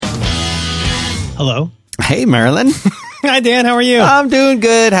Hello. Hey, Marilyn. Hi, Dan. How are you? I'm doing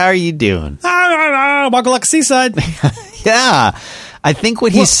good. How are you doing? Walk like a seaside. Yeah. I think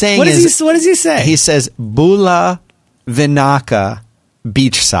what he's saying what does he say? He says Bula Vinaka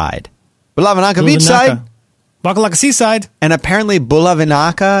Beachside. Bula Vinaka Beachside. Walk like a seaside. And apparently Bula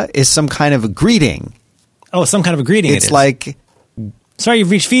Vinaka is some kind of a greeting. Oh, some kind of a greeting. It's like... Sorry, you've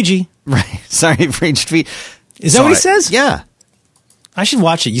reached Fiji. Right. Sorry, you've reached Fiji. Is that what he says? Yeah. I should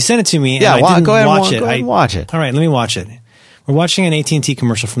watch it. You sent it to me, yeah, and I didn't go ahead watch and, it. Go ahead and watch it. All right, let me watch it. We're watching an AT&T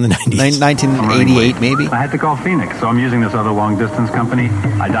commercial from the 90s. 1988, maybe? I had to call Phoenix, so I'm using this other long-distance company.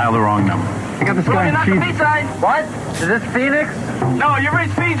 I dialed the wrong number. I got this guy in Fiji. What? Is this Phoenix? No, you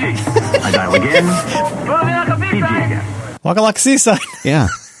reached Fiji. I dial again. Fiji again. Walk like a seaside. Yeah.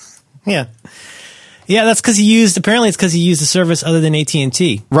 Yeah. Yeah, that's because apparently it's because he used a service other than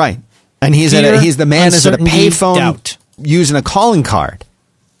AT&T. Right. And he's the man is at a payphone using a calling card.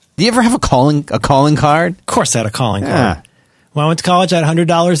 Do you ever have a calling card? Of course I had a calling card. When I went to college, I had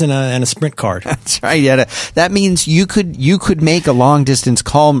 $100 and a Sprint card. That's right. That means you could make a long distance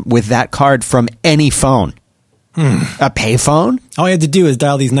call with that card from any phone. A payphone? All I had to do is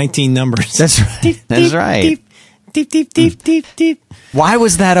dial these 19 numbers. That's right. Deep, That's deep, right. Deep, deep, deep, deep, deep, deep. Why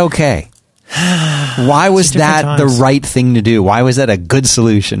was that okay? Why was that the right thing to do? Why was that a good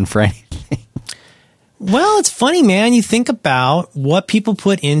solution for anything? Well, it's funny, man. You think about what people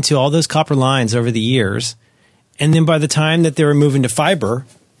put into all those copper lines over the years, and then by the time that they were moving to fiber,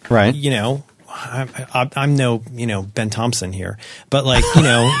 right? I'm no, Ben Thompson here, but like,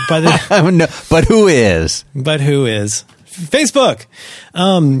 by the no, but who is? But who is? Facebook.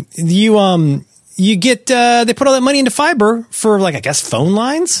 You get they put all that money into fiber for like, I guess, phone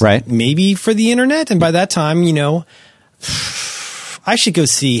lines, right? Maybe for the internet, and by that time, I should go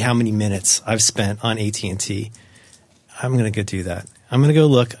see how many minutes I've spent on AT&T. I'm going to go do that. I'm going to go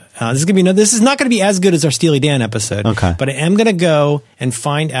look. This is not going to be as good as our Steely Dan episode. Okay. But I am going to go and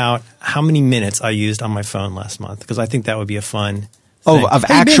find out how many minutes I used on my phone last month, because I think that would be a fun thing. Of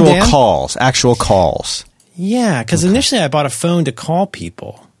actual calls. Yeah, because initially I bought a phone to call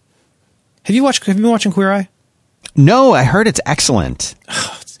people. Have you been watching Queer Eye? No, I heard it's excellent.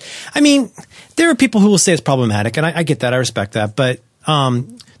 I mean, there are people who will say it's problematic, and I get that. I respect that. But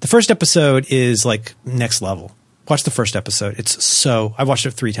the first episode is like next level. Watch the first episode. I watched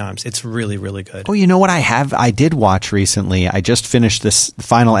it 3 times. It's really, really good. Oh, you know what I did watch recently? I just finished this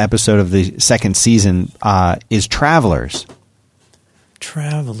final episode of the second season, is Travelers.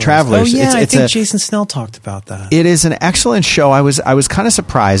 Travelers. Oh, yeah, I think Jason Snell talked about that. It is an excellent show. I was kind of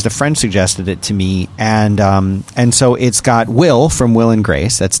surprised. A friend suggested it to me, and so it's got Will from Will and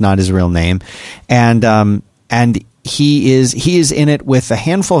Grace. That's not his real name, and he is in it with a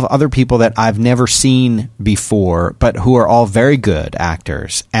handful of other people that I've never seen before, but who are all very good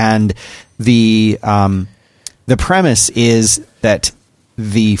actors. And the premise is that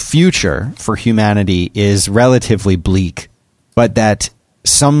the future for humanity is relatively bleak, but that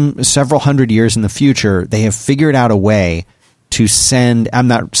several hundred years in the future, they have figured out a way to send. I'm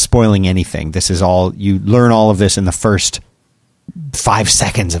not spoiling anything. This is all, you learn all of this in the first 5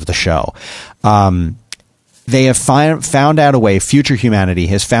 seconds of the show. They have found out a way, future humanity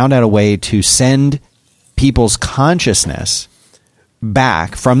has found out a way to send people's consciousness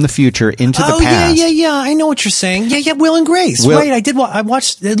back from the future into the past. Yeah. I know what you're saying. Yeah. Will and Grace. Right. I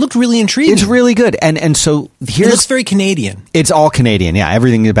watched. It looked really intriguing. It's really good. And so it looks very Canadian. It's all Canadian. Yeah.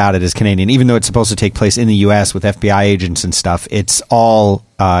 Everything about it is Canadian. Even though it's supposed to take place in the US with FBI agents and stuff, it's all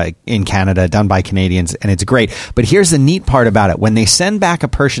in Canada, done by Canadians, and it's great. But here's the neat part about it. When they send back a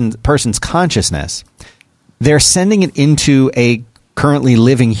person's consciousness, they're sending it into a currently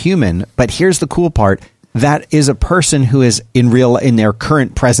living human. But here's the cool part. That is a person who is in their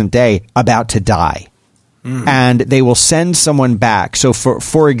current present day about to die. And they will send someone back. So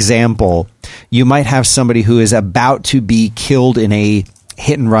for example, you might have somebody who is about to be killed in a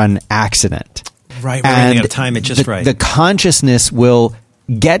hit and run accident. Right. We're running out of time. It's just right. The consciousness will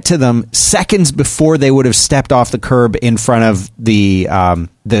get to them seconds before they would have stepped off the curb in front of the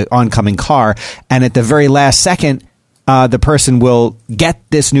oncoming car. And at the very last second, the person will get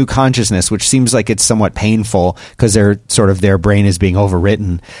this new consciousness, which seems like it's somewhat painful because their brain is being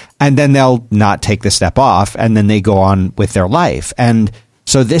overwritten, and then they'll not take the step off, and then they go on with their life. And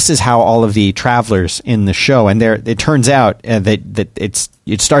so this is how all of the travelers in the show, and it turns out that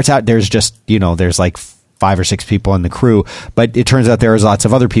it starts out there's like 5 or 6 people in the crew, but it turns out there is lots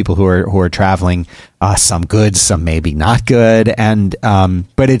of other people who are traveling, some good, some maybe not good, and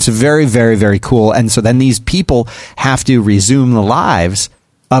but it's very, very, very cool. And so then these people have to resume the lives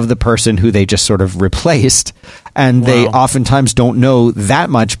of the person who they just sort of replaced, and they oftentimes don't know that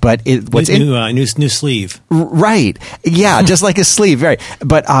much. But new sleeve, right? Yeah, just like a sleeve, right?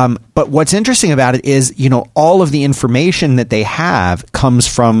 But what's interesting about it is, all of the information that they have comes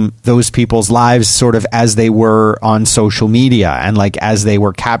from those people's lives, sort of as they were on social media and like as they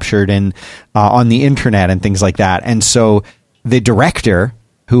were captured in on the internet and things like that. And so the director,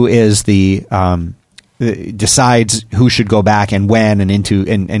 who is decides who should go back and when and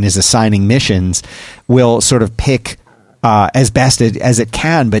is assigning missions, will sort of pick as best as it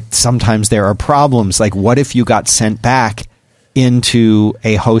can. But sometimes there are problems. Like, what if you got sent back into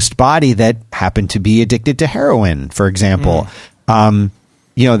a host body that happened to be addicted to heroin, for example?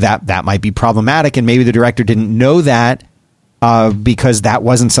 That might be problematic, and maybe the director didn't know that because that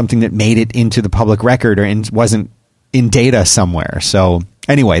wasn't something that made it into the public record or wasn't in data somewhere. So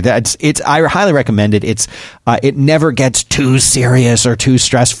anyway, I highly recommend it. It never gets too serious or too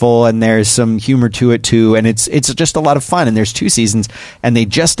stressful, and there's some humor to it too, and it's just a lot of fun. And there's 2 seasons, and they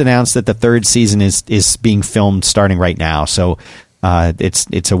just announced that the 3rd season is being filmed starting right now. So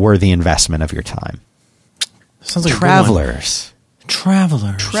it's a worthy investment of your time. Sounds like Travelers.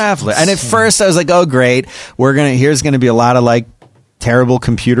 Traveler. And at first I was like, oh great, here's gonna be a lot of like terrible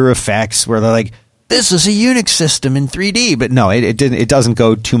computer effects where they're like, this is a Unix system in 3D. But no, it doesn't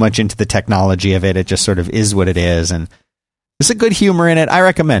go too much into the technology of it. It just sort of is what it is. And there's a good humor in it. I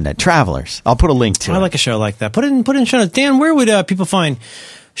recommend it. Travelers. I'll put a link to it. I like a show like that. Put it in show notes. Dan, where would people find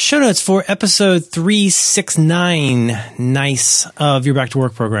show notes for episode 369 of your Back to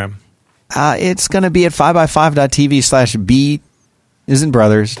Work program? It's going to be at 5by5.tv/B as in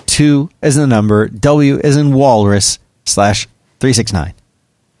brothers, 2 as in the number, W as in walrus /369.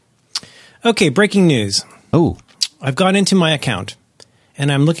 Okay, breaking news. Oh, I've gone into my account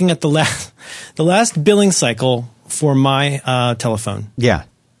and I'm looking at the last billing cycle for my telephone. Yeah.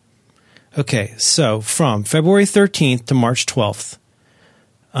 Okay, so from February 13th to March 12th,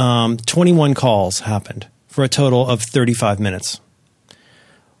 21 calls happened for a total of 35 minutes.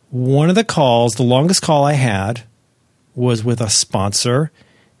 One of the calls, the longest call I had, was with a sponsor,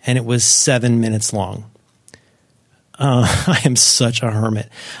 and it was 7 minutes long. I am such a hermit.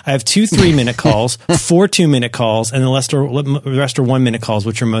 I have 2 3-minute calls, 4 2-minute calls, and the rest are 1-minute calls,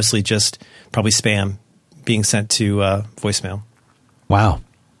 which are mostly just probably spam being sent to voicemail. Wow.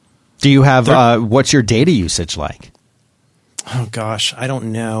 Do you have what's your data usage like? Oh gosh, I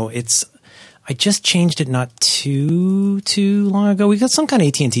don't know. I just changed it not too long ago. We got some kind of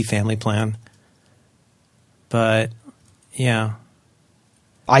AT&T family plan, but yeah.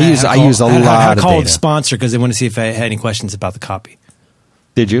 I use a lot of data. I called the sponsor because they wanted to see if I had any questions about the copy.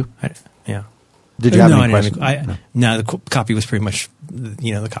 Did you? Yeah. Did you have any questions? No, the copy was pretty much,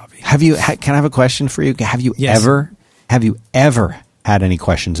 the copy. Can I have a question for you? Have you ever had any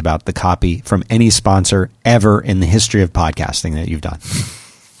questions about the copy from any sponsor ever in the history of podcasting that you've done?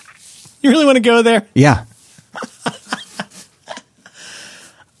 You really want to go there? Yeah.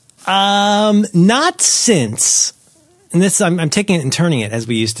 Not since. And this, I'm taking it and turning it, as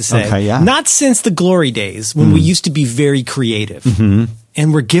we used to say. Okay, yeah. Not since the glory days when we used to be very creative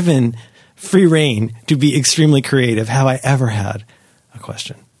and were given free reign to be extremely creative. Have I ever had a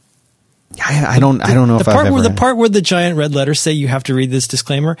question? I don't know if I've ever. The part where the giant red letters say you have to read this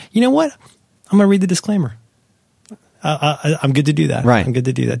disclaimer. You know what? I'm going to read the disclaimer. I'm good to do that. Right. I'm good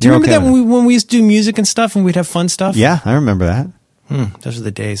to do that. Do you remember that when we used to do music and stuff and we'd have fun stuff? Yeah, I remember that. Those are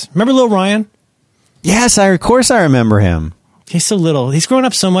the days. Remember Lil Ryan? Yes, of course I remember him. He's so little. He's grown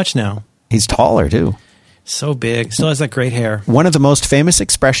up so much now. He's taller, too. So big. Still has that great hair. One of the most famous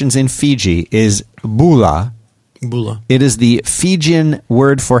expressions in Fiji is bula. Bula. It is the Fijian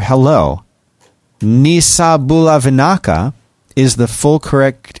word for hello. Nisa bula vinaka is the full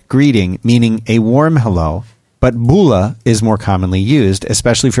correct greeting, meaning a warm hello. But bula is more commonly used,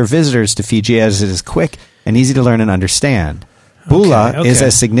 especially for visitors to Fiji, as it is quick and easy to learn and understand. Bula is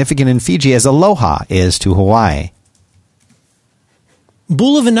as significant in Fiji as aloha is to Hawaii.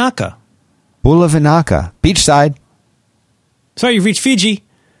 Bula vinaka. Bula vinaka. Beachside. Sorry, you've reached Fiji.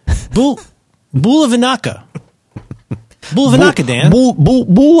 Bula vinaka. Bula vinaka, Dan.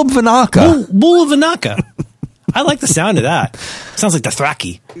 Bula vinaka. Bula vinaka. I like the sound of that. Sounds like the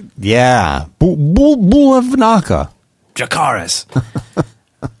Thraki. Yeah. Bula vinaka. Jakaras.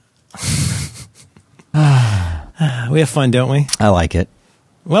 We have fun, don't we? I like it.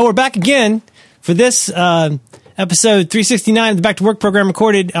 Well, we're back again for this episode 369 of the Back to Work program,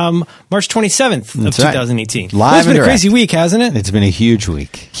 recorded March 27th of 2018. Live well, it's been and a crazy week, hasn't it? It's been a huge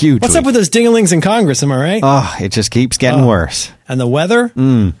week. Huge What's week. up with those dingalings in Congress, am I right? Oh, it just keeps getting worse. And the weather?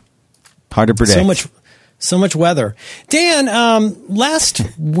 Hard to predict. So much weather. Dan, last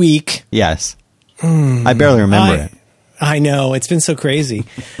week... Yes. I barely remember it. I know. It's been so crazy.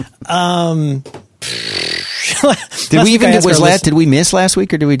 Did we miss last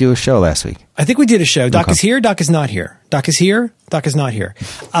week or did we do a show last week? I think we did a show. Doc is here. Doc is not here. Doc is here. Doc is not here.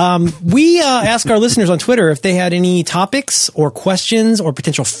 We asked our listeners on Twitter if they had any topics or questions or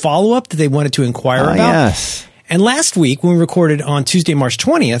potential follow-up that they wanted to inquire about. Yes. And last week, when we recorded on Tuesday, March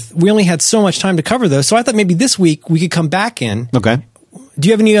 20th, we only had so much time to cover those. So I thought maybe this week we could come back in. Okay. Do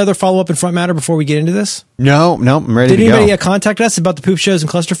you have any other follow-up in front matter before we get into this? No, I'm ready to go. Did anybody contact us about the poop shows and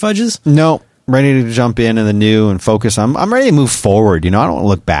cluster fudges? No, ready to jump in the new and focus. I'm ready to move forward. I don't want to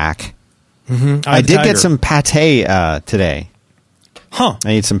look back. Mm-hmm. I did get some pate today. Huh.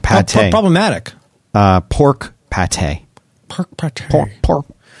 I ate some pate. Problematic. Pork pate. Pork pate. Pork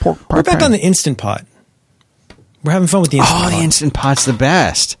We're back on the Instant Pot. We're having fun with the Instant Pot. Oh, the Instant Pot's the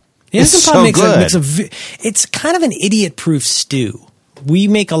best. The Instant Pot it's kind of an idiot-proof stew. We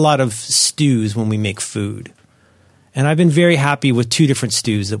make a lot of stews when we make food. And I've been very happy with 2 different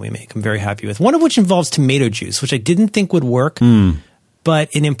stews that we make. I'm very happy with. One of which involves tomato juice, which I didn't think would work, but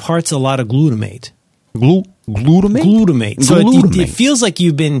it imparts a lot of glutamate. Glutamate? Glutamate. So it feels like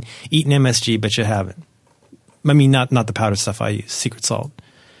you've been eating MSG, but you haven't. I mean, not the powder stuff I use, secret salt.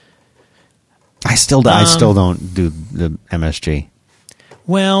 I still don't do the MSG.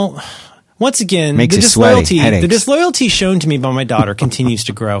 Well, once again, Makes the you sweaty. disloyalty shown to me by my daughter continues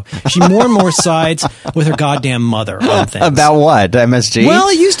to grow. She more and more sides with her goddamn mother on things. About what? MSG? Well,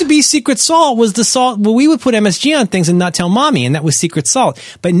 it used to be secret salt was the salt. Well, we would put MSG on things and not tell mommy, and that was secret salt.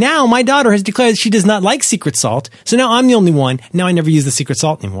 But now my daughter has declared she does not like secret salt, so now I'm the only one. Now I never use the secret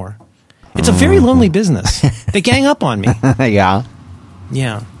salt anymore. It's a very lonely business. They gang up on me. Yeah.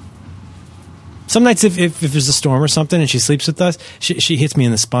 Yeah. Some nights, if there's a storm or something and she sleeps with us, she hits me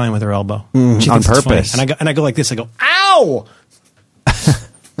in the spine with her elbow. She on thinks it's purpose. funny. And I go like this. I go, ow!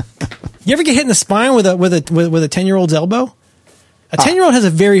 You ever get hit in the spine with a 10-year-old's elbow? A 10-year-old has a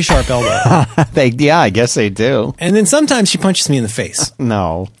very sharp elbow. I guess they do. And then sometimes she punches me in the face.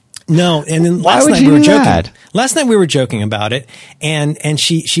 No. No, and then Why last would night you we were do joking. that? Last night we were joking about it, and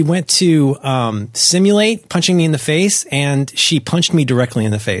she went to simulate punching me in the face, and she punched me directly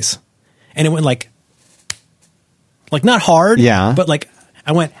in the face. And it went like not hard, yeah, but like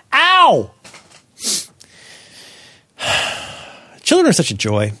I went, ow! Children are such a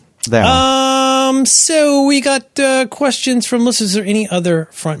joy. They are. So we got questions from listeners. Is there any other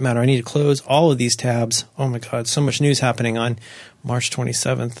front matter? I need to close all of these tabs. Oh my God, so much news happening on March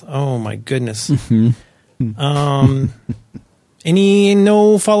 27th. Oh my goodness. Any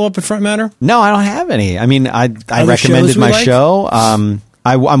no follow up in front matter? No, I don't have any. I mean, I recommended my show.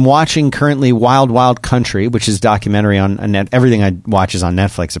 I'm watching currently Wild Wild Country, which is a documentary on everything I watch is on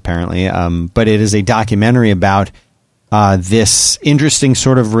Netflix apparently. But it is a documentary about this interesting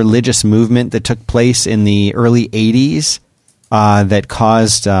sort of religious movement that took place in the early 80s that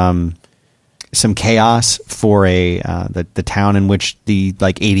caused some chaos for the town in which the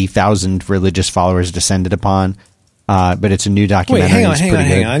 80,000 religious followers descended upon. But it's a new documentary. Wait,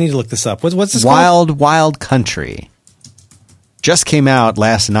 hang on. I need to look this up. What's this Wild called? Wild Country. Just came out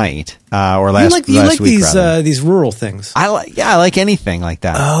last night or last week. You like these rural things? I like anything like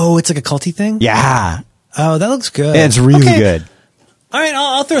that. Oh, it's like a culty thing? Yeah. Oh, that looks good. It's really good. All right,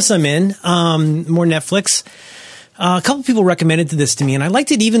 I'll throw some in. More Netflix. A couple people recommended this to me, and I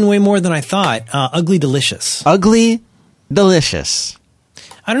liked it even way more than I thought. Ugly Delicious. Ugly Delicious.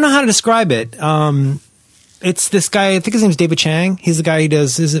 I don't know how to describe it. It's this guy, I think his name's David Chang. He's the guy who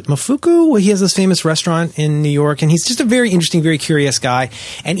does, is it Mafuku? He has this famous restaurant in New York, and he's just a very interesting, very curious guy.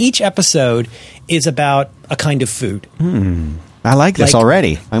 And each episode is about a kind of food. I like this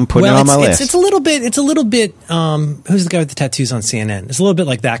already. I'm putting it on my list. It's a little bit, who's the guy with the tattoos on CNN? It's a little bit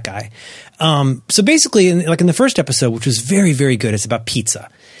like that guy. So basically, in the first episode, which was very, very good, it's about pizza.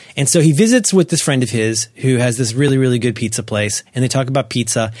 And so he visits with this friend of his who has this really, really good pizza place, and they talk about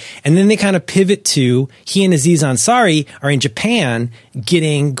pizza. And then they kind of pivot to he and Aziz Ansari are in Japan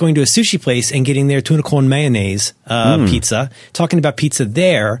going to a sushi place and getting their tuna con mayonnaise pizza, talking about pizza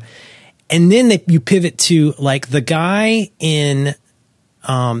there. And then you pivot to the guy in,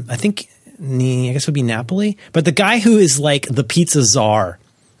 I guess it would be Napoli, but the guy who is the pizza czar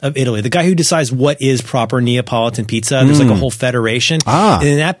of Italy, the guy who decides what is proper Neapolitan pizza. There's a whole federation. And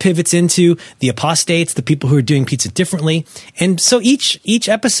then that pivots into the apostates, the people who are doing pizza differently. And so each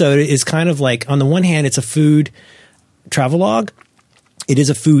episode is kind of on the one hand, it's a food travelogue. it is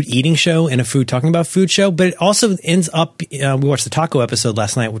a food eating show and a food talking about food show, but it also ends up, we watched the taco episode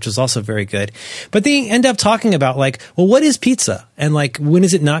last night, which was also very good, but they end up talking about like, well, what is pizza? And like, when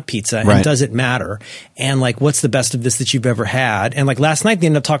is it not pizza? And does it matter? And like, what's the best of this that you've ever had? And like last night they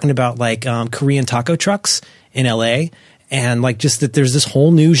ended up talking about like, Korean taco trucks in LA. And like just that there's this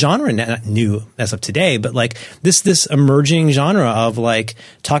whole new genre, not new as of today, but like this emerging genre of like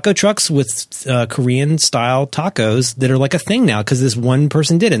taco trucks with Korean style tacos that are like a thing now because this one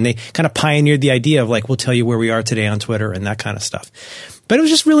person did it. And they kind of pioneered the idea of like, we'll tell you where we are today on Twitter and that kind of stuff. But it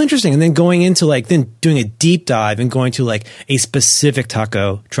was just real interesting. And then going into like, then doing a deep dive and going to like a specific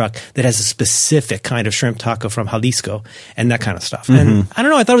taco truck that has a specific kind of shrimp taco from Jalisco and that kind of stuff. And I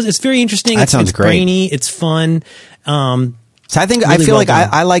don't know, I thought it's very interesting. That sounds it's great. Brainy, it's fun. So I think really I feel well like done.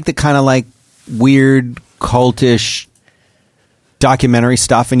 I like the kind of like weird cultish documentary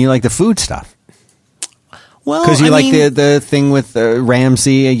stuff, and you like the food stuff Well, because you I like mean, the thing with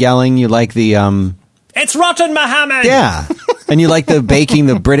Ramsey yelling. You like the it's rotten, Muhammad. yeah, and you like the baking,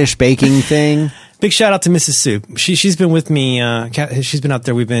 the British baking thing. Big shout out to Mrs. Soup. She's been with me. She's been out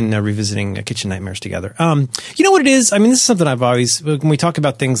there. We've been revisiting Kitchen Nightmares together. You know what it is? I mean, this is something I've always, when we talk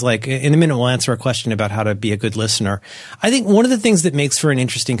about things like, in a minute we'll answer a question about how to be a good listener. I think one of the things that makes for an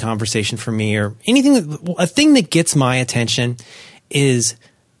interesting conversation for me, or a thing that gets my attention, is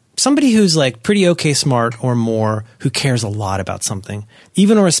somebody who's like pretty okay smart or more, who cares a lot about something,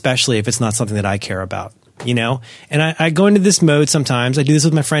 even or especially if it's not something that I care about. You know, and I go into this mode sometimes. I do this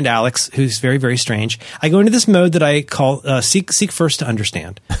with my friend Alex, who's very, very strange. I go into this mode that I call seek first to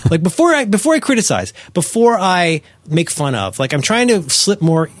understand. Like before I criticize, before I make fun of, like I'm trying to slip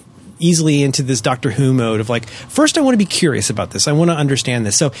more easily into this Doctor Who mode of like, first I want to be curious about this. I want to understand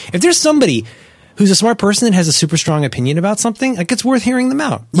this. So if there's somebody who's a smart person that has a super strong opinion about something, like it's worth hearing them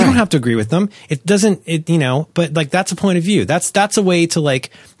out. You don't have to agree with them. It doesn't, you know, but like that's a point of view. That's a way to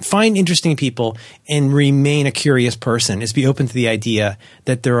like find interesting people and remain a curious person, is be open to the idea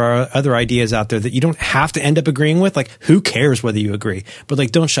that there are other ideas out there that you don't have to end up agreeing with. Like who cares whether you agree, but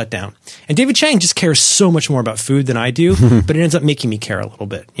like don't shut down. And David Chang just cares so much more about food than I do, but it ends up making me care a little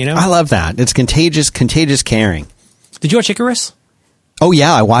bit, you know? I love that. It's contagious caring. Did you watch Icarus? Oh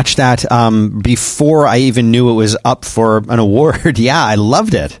yeah, I watched that before I even knew it was up for an award. Yeah, I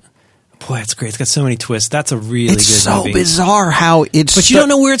loved it. Boy, it's great. It's got so many twists. That's a really It's good so movie. bizarre how it's. But you don't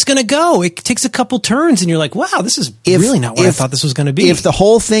know where it's going to go. It takes a couple turns, and you're like, "Wow, this is really not what I thought this was going to be." If the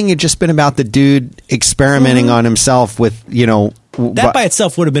whole thing had just been about the dude experimenting on himself with, you know, that by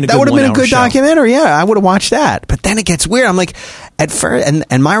itself would have been a that good would have been a 1 hour good show. documentary. Yeah, I would have watched that. But then it gets weird. I'm like, at first,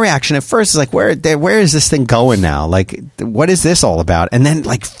 and my reaction at first is like, where is this thing going now? Like, what is this all about? And then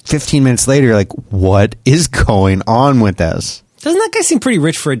like 15 minutes later, you're like, what is going on with this? Doesn't that guy seem pretty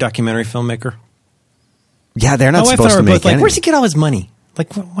rich for a documentary filmmaker? Yeah, they're not My wife and supposed I to were make both like, anything. "Where's he get all his money?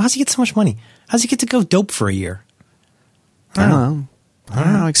 Like, how's he get so much money? How's he get to go dope for a year?" I don't know.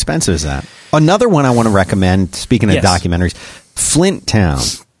 How expensive is that? Another one I want to recommend, speaking of Yes. documentaries, Flint Town.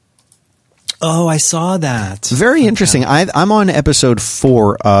 Oh, I saw that. Very interesting. I'm on episode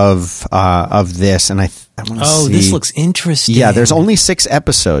 4 of this, and I want to see. This looks interesting. Yeah, there's only 6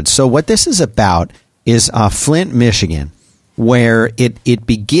 episodes. So what this is about is Flint, Michigan, where it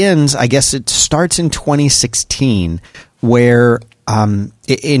begins. I guess it starts in 2016, where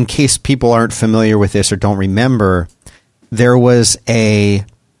in case people aren't familiar with this or don't remember, there was a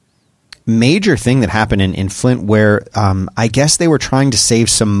major thing that happened in Flint where I guess they were trying to save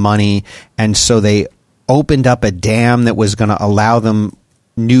some money, and so they opened up a dam that was going to allow them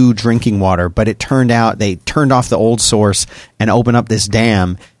new drinking water, but it turned out they turned off the old source and opened up this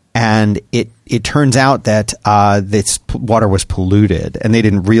dam, and it turns out that this water was polluted, and they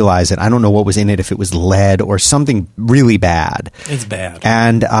didn't realize it. I don't know what was in it, if it was lead or something really bad. It's bad.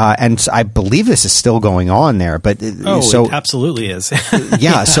 And I believe this is still going on there, but It absolutely is.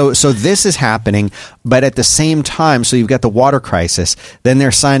 yeah, so this is happening, but at the same time, so you've got the water crisis. Then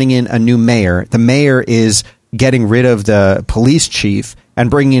they're signing in a new mayor. The mayor is getting rid of the police chief and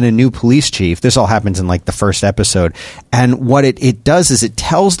bringing in a new police chief. This all happens in like the first episode. And what it does is it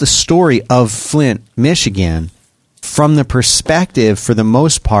tells the story of Flint, Michigan, from the perspective, for the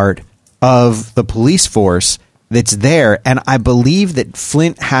most part, of the police force that's there. And I believe that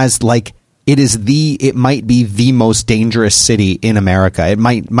Flint has like, it might be the most dangerous city in America. It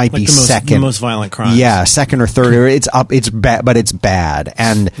might like be the most violent crimes. Yeah, second or third. Or it's up. It's bad, but it's bad.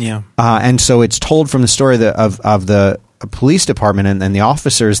 And Yeah. And so it's told from the story of the police department and the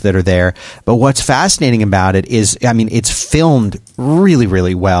officers that are there. But what's fascinating about it is, I mean, it's filmed really,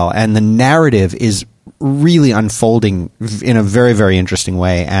 really well, and the narrative is really unfolding in a very, very interesting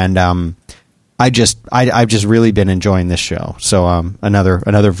way. And I've just really been enjoying this show. So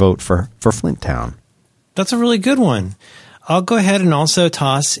another vote for Flint Town. That's a really good one. I'll go ahead and also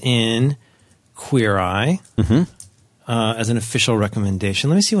toss in Queer Eye as an official recommendation.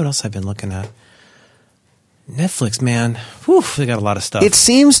 Let me see what else I've been looking at. Netflix, man. Whew, they got a lot of stuff. It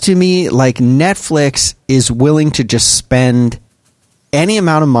seems to me like Netflix is willing to just spend any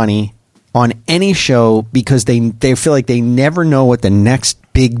amount of money on any show because they feel like they never know what the next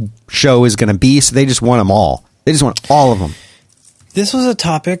big show is going to be, so they just want them all. They just want all of them. This was a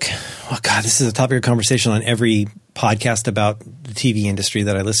topic. Oh God, this is a topic of conversation on every podcast about the TV industry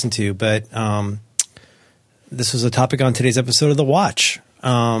that I listen to. But this was a topic on today's episode of The Watch,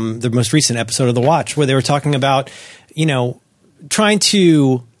 the most recent episode of The Watch, where they were talking about, trying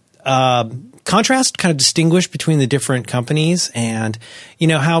to contrast, kind of distinguish between the different companies, and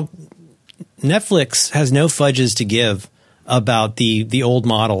how Netflix has no fudges to give about the old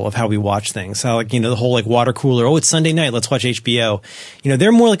model of how we watch things. How the whole water cooler. Oh, it's Sunday night. Let's watch HBO.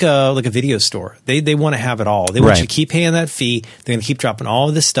 They're more like a video store. They want to have it all. They want you to keep paying that fee. They're going to keep dropping all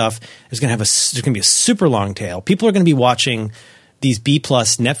of this stuff. There's going to be a super long tail. People are going to be watching these B+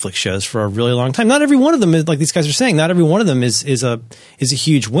 Netflix shows for a really long time. Not every one of them is, like these guys are saying, not every one of them is a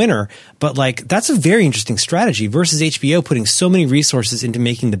huge winner. But that's a very interesting strategy versus HBO putting so many resources into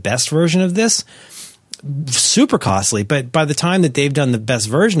making the best version of this. Super costly, but by the time that they've done the best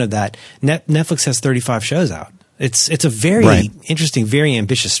version of that, Netflix has 35 shows out. It's a very interesting, very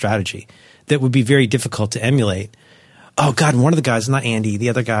ambitious strategy that would be very difficult to emulate. Oh God, one of the guys, not Andy, the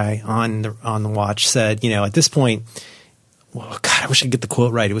other guy on the Watch said, at this point, well, God, I wish I could get the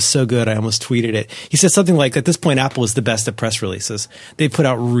quote right. It was so good, I almost tweeted it. He said something like, at this point, Apple is the best at press releases. They put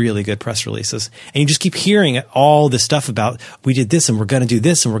out really good press releases. And you just keep hearing all this stuff about, we did this, and we're going to do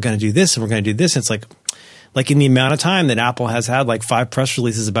this, and we're going to do this, and we're going to do this. And it's like in the amount of time that Apple has had 5 press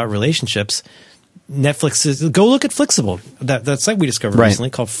releases about relationships, Netflix is, go look at Flixible, that site we discovered recently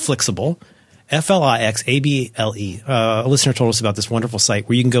called Flixible, Flixable. A listener told us about this wonderful site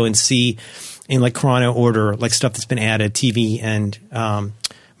where you can go and see in chrono order, stuff that's been added, TV and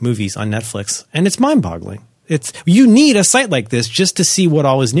movies on Netflix. And it's mind boggling. You need a site like this just to see what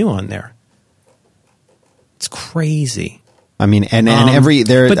all is new on there. It's crazy. I mean, and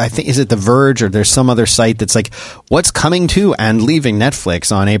I think, is it The Verge or there's some other site that's what's coming to and leaving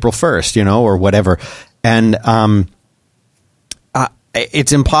Netflix on April 1st, or whatever. And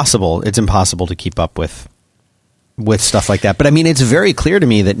it's impossible. It's impossible to keep up with stuff like that. But I mean, it's very clear to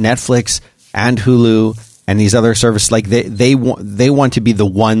me that Netflix and Hulu and these other services, they want to be the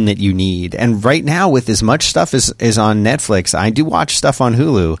one that you need. And right now, with as much stuff as is on Netflix, I do watch stuff on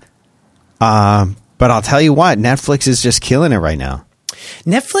Hulu. But I'll tell you what, Netflix is just killing it right now.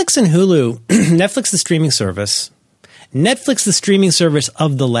 Netflix and Hulu, Netflix, the streaming service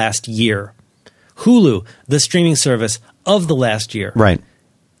of the last year. Hulu, the streaming service of the last year. Right.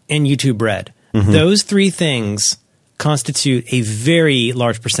 And YouTube Red. Mm-hmm. Those 3 things constitute a very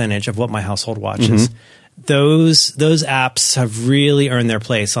large percentage of what my household watches. Mm-hmm. Those apps have really earned their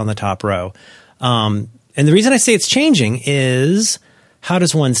place on the top row. And the reason I say it's changing is, how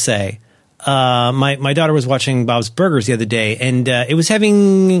does one say? My daughter was watching Bob's Burgers the other day, and it was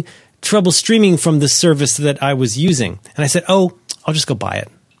having trouble streaming from the service that I was using. And I said, I'll just go buy it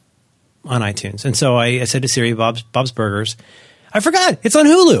on iTunes. And so I said to Siri, Bob's Burgers. I forgot. It's on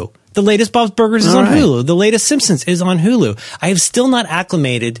Hulu. The latest Bob's Burgers is on Hulu. The latest Simpsons is on Hulu. I have still not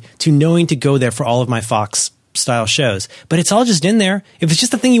acclimated to knowing to go there for all of my Fox style shows, but it's all just in there. If it's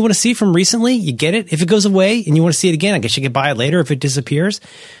just a thing you want to see from recently, you get it. If it goes away and you want to see it again, I guess you can buy it later if it disappears.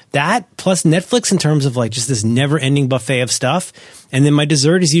 That plus Netflix in terms of just this never ending buffet of stuff. And then my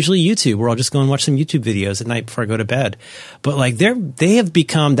dessert is usually YouTube, where I'll just go and watch some YouTube videos at night before I go to bed. But they have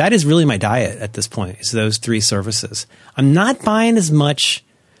become, that is really my diet at this point, is those 3 services. I'm not buying as much.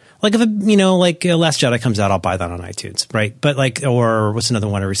 If Last Jedi comes out, I'll buy that on iTunes, right? But or what's another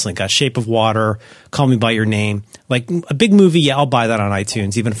one I recently got? Shape of Water, Call Me by Your Name. A big movie, yeah, I'll buy that on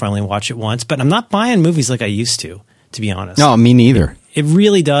iTunes, even if I only watch it once. But I'm not buying movies like I used to be honest. No, me neither. It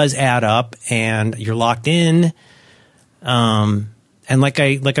really does add up, and you're locked in. And like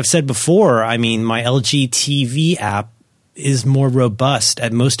I've said before, I mean, my LG TV app is more robust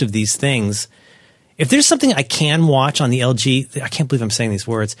at most of these things. If there's something I can watch on the LG, I can't believe I'm saying these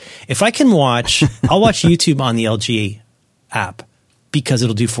words. If I can watch, I'll watch YouTube on the LG app because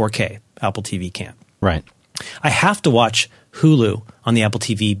it'll do 4K. Apple TV can't. Right. I have to watch Hulu on the Apple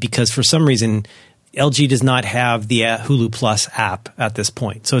TV because for some reason LG does not have the Hulu Plus app at this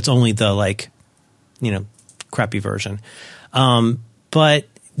point. So it's only the crappy version. But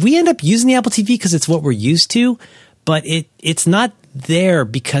we end up using the Apple TV because it's what we're used to, but it's not there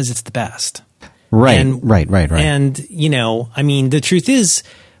because it's the best. Right, And- right. And, I mean, the truth is,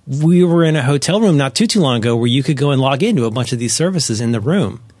 we were in a hotel room not too long ago where you could go and log into a bunch of these services in the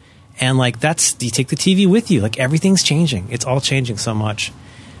room. And like, you take the TV with you. Like, everything's changing. It's all changing so much.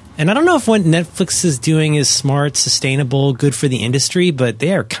 And I don't know if what Netflix is doing is smart, sustainable, good for the industry, but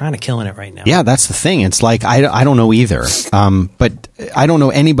they are kind of killing it right now. Yeah, that's the thing. It's like, I don't know either. But I don't know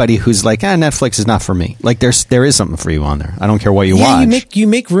anybody who's like, Netflix is not for me. Like, there is something for you on there. I don't care what you watch. You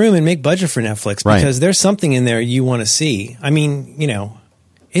make room and make budget for Netflix Right. because there's something in there you want to see. I mean,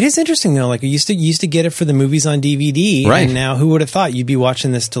 it is interesting though. Like, you used to get it for the movies on DVD, Right. and now who would have thought you'd be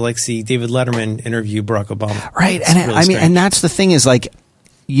watching this to like see David Letterman interview Barack Obama? Right. It's And really I mean, strange. and that's the thing is like,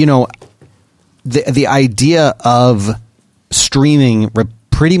 the idea of streaming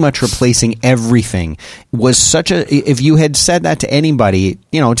pretty much replacing everything was such if you had said that to anybody,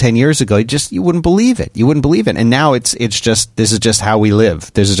 10 years ago, you wouldn't believe it. You wouldn't believe it. And now it's just, this is just how we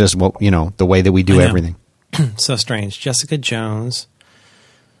live. This is just what, the way that we do I know. everything. So strange. Jessica Jones.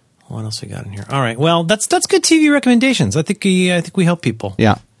 What else we got in here? All right. Well, that's good TV recommendations. I think we help people.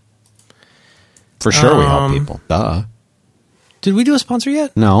 Yeah. For sure we help people. Duh. Did we do a sponsor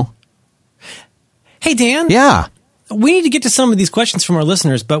yet? No. Hey, Dan. Yeah. We need to get to some of these questions from our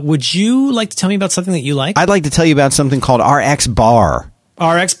listeners, but would you like to tell me about something that you like? I'd like to tell you about something called RX Bar.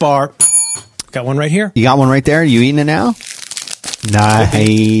 RX Bar. Got one right here. You got one right there? You eating it now?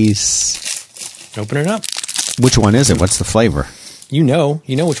 Nice. Open it up. Which one is it? What's the flavor? You know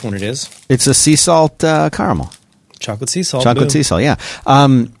which one it is. It's a sea salt caramel. Chocolate sea salt. Chocolate boom. sea salt, yeah.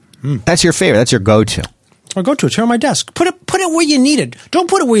 That's your favorite. That's your go-to. Or go to it. Turn on my desk. Put it where you need it. Don't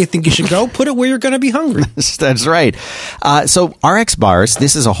put it where you think you should go. Put it where you're going to be hungry. That's right. So RX bars,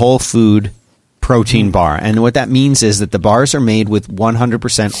 this is a whole food protein bar. And what that means is that the bars are made with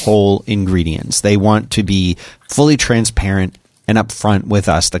 100% whole ingredients. They want to be fully transparent and upfront with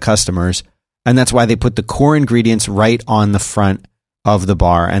us, the customers. And that's why they put the core ingredients right on the front of the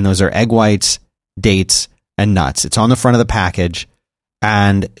bar. And those are egg whites, dates, and nuts. It's on the front of the package.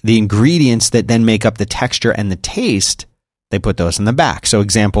 And the ingredients that then make up the texture and the taste, they put those in the back. So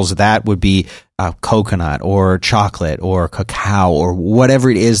examples of that would be coconut or chocolate or cacao or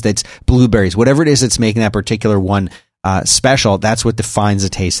whatever it is that's blueberries, whatever it is that's making that particular one special. That's what defines the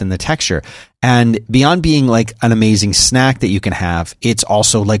taste and the texture. And beyond being like an amazing snack that you can have, it's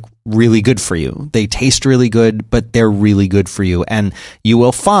also like really good for you. They taste really good, but they're really good for you. And you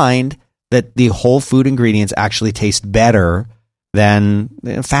will find that the whole food ingredients actually taste better than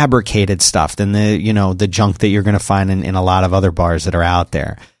fabricated stuff, than the junk that you're going to find in a lot of other bars that are out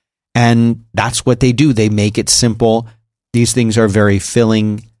there. And that's what they do. They make it simple. These things are very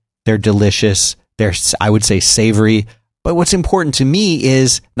filling. They're delicious. They're, I would say, savory. But what's important to me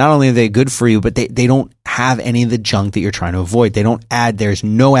is not only are they good for you, but they don't have any of the junk that you're trying to avoid. They don't add, there's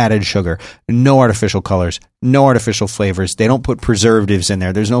no added sugar, no artificial colors, no artificial flavors. They don't put preservatives in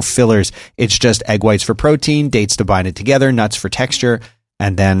there. There's no fillers. It's just egg whites for protein, dates to bind it together, nuts for texture,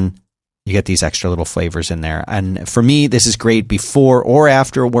 and then you get these extra little flavors in there. And for me, this is great before or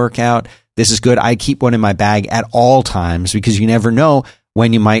after a workout. This is good. I keep one in my bag at all times because you never know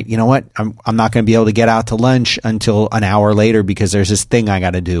when you might, I'm not going to be able to get out to lunch until an hour later because there's this thing I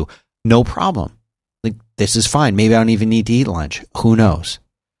got to do. No problem. Like, this is fine. Maybe I don't even need to eat lunch. Who knows?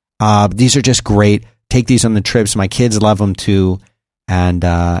 These are just great. Take these on the trips. My kids love them too. And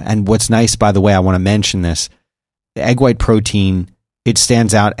what's nice, by the way, I want to mention this. The egg white protein, it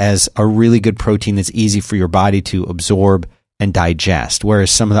stands out as a really good protein that's easy for your body to absorb and digest.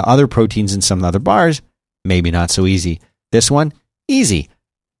 Whereas some of the other proteins in some of the other bars, maybe not so easy. This one, easy.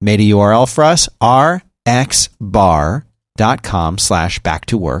 Made a URL for us,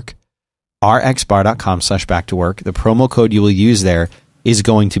 rxbar.com/back-to-work. rxbar.com/back-to-work. The promo code you will use there is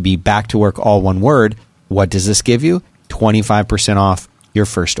going to be back to work, all one word. What does this give you? 25% off your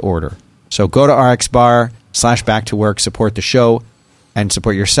first order. So go to rxbar/back-to-work, support the show, and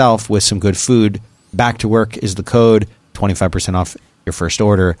support yourself with some good food. Back to work is the code, 25% off your first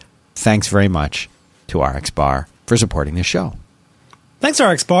order. Thanks very much to RX Bar for supporting the show. Thanks,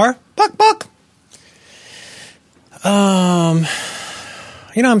 RX Bar. Buck. I'm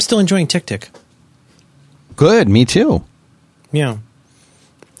still enjoying Tick Tick. Good, me too. Yeah.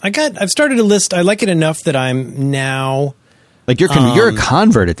 I've started a list. I like it enough that I'm now Like you're a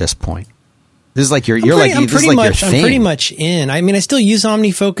convert at this point. This is like your thing. I'm pretty much in. I mean, I still use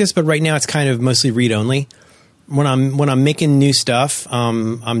OmniFocus, but right now it's kind of mostly read only. When I'm making new stuff,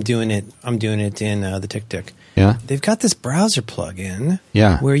 I'm doing it in the Tick Tick. Yeah. They've got this browser plugin.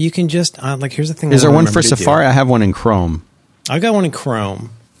 Yeah. Where you can just here's the thing. Is there one for Safari? I have one in Chrome. I got one in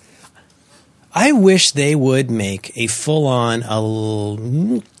Chrome. I wish they would make a full-on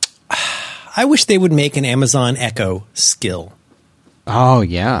I wish they would make an Amazon Echo skill. Oh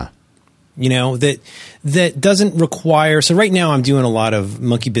yeah. You know, that doesn't require. So right now I'm doing a lot of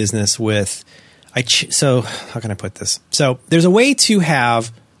monkey business with. So how can I put this? So there's a way to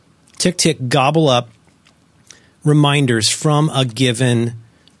have TickTick gobble up reminders from a given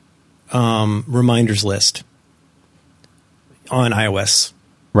reminders list on iOS,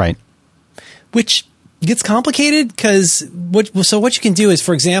 right? Which gets complicated because what you can do is,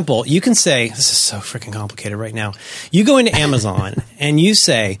 for example, you can say, this is so freaking complicated right now. You go into Amazon and you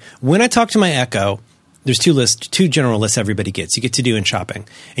say, when I talk to my Echo, there's two general lists everybody gets. You get to do in shopping.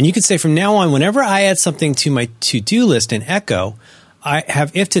 And you could say from now on, whenever I add something to my to-do list in Echo, I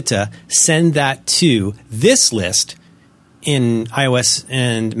have Iftita send that to this list in iOS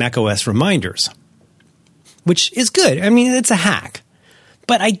and macOS reminders, which is good. I mean, it's a hack.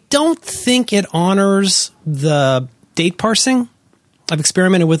 But I don't think it honors the date parsing. I've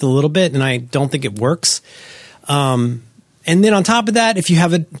experimented with it a little bit, and I don't think it works. And then on top of that, if you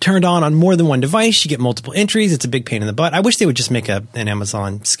have it turned on more than one device, you get multiple entries. It's a big pain in the butt. I wish they would just make an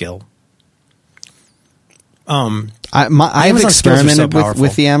Amazon skill. I've experimented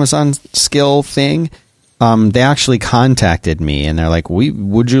with the Amazon skill thing. They actually contacted me and they're like,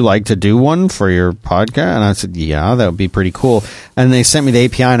 would you like to do one for your podcast? And I said, yeah, that would be pretty cool. And they sent me the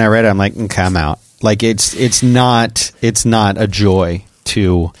API and I read it. I'm like, okay, I'm out. Like it's not a joy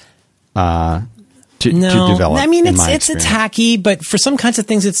to develop. I mean, it's hacky, but for some kinds of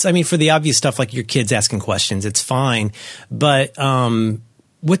things, for the obvious stuff, like your kids asking questions, it's fine. But,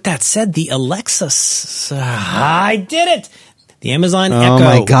 with that said, the Alexa, I did it. The Amazon Echo, oh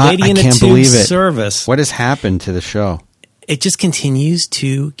my God, Lady in I a can't Tube believe it. service. What has happened to the show? It just continues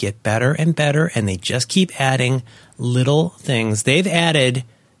to get better and better, and they just keep adding little things. They've added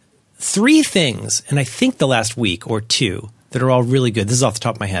 3 things, and I think the last week or 2 that are all really good. This is off the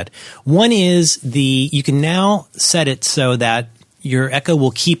top of my head. One is you can now set it so that your Echo will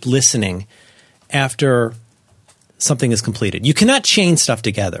keep listening after something is completed. You cannot chain stuff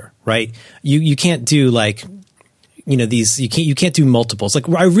together, right? You can't do like, you can't do multiples. Like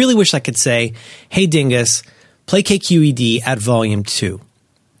I really wish I could say, hey Dingus, play KQED at volume 2.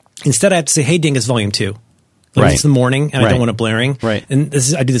 Instead I have to say, hey Dingus, volume 2. Like right. It's the morning and I don't want it blaring. Right. And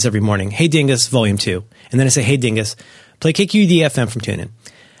I do this every morning. Hey Dingus, volume 2. And then I say, hey Dingus, play KQED FM from TuneIn.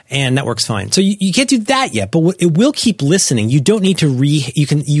 And that works fine. So you can't do that yet, but it will keep listening. You don't need to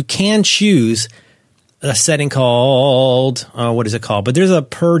you can choose a setting called, what is it called? But there's a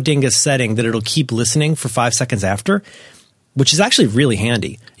per Dingus setting that it'll keep listening for 5 seconds after, which is actually really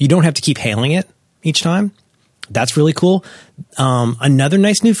handy. You don't have to keep hailing it each time. That's really cool. Another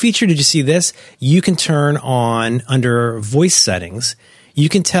nice new feature, did you see this? You can turn on, under voice settings, you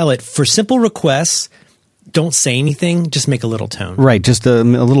can tell it for simple requests, don't say anything, just make a little tone. Right, just a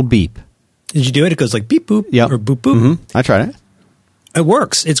little beep. Did you do it? It goes like beep boop or boop boop. Mm-hmm. I tried it. It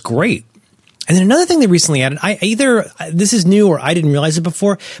works. It's great. And then another thing they recently added, either this is new or I didn't realize it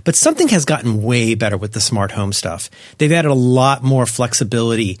before, but something has gotten way better with the smart home stuff. They've added a lot more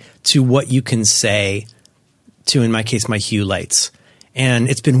flexibility to what you can say to, in my case, my Hue lights. And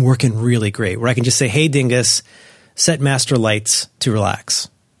it's been working really great, where I can just say, hey, Dingus, set master lights to relax.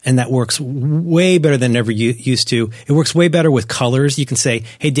 And that works way better than it ever used to. It works way better with colors. You can say,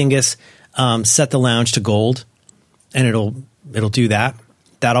 hey, Dingus, set the lounge to gold, and it'll do that.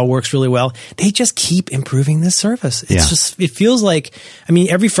 That all works really well. They just keep improving this service. It's just, it feels like,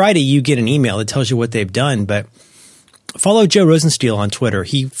 every Friday you get an email that tells you what they've done, but follow Joe Rosenstiel on Twitter.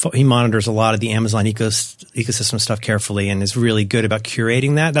 He monitors a lot of the Amazon ecosystem stuff carefully and is really good about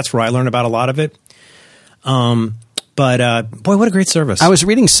curating that. That's where I learn about a lot of it. But boy, what a great service. I was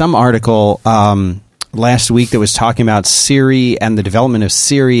reading some article last week that was talking about Siri and the development of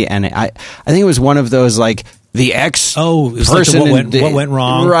Siri, and I think it was one of those like the person what went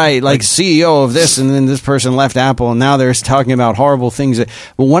wrong, right? Like CEO of this, and then this person left Apple, and now they're talking about horrible things.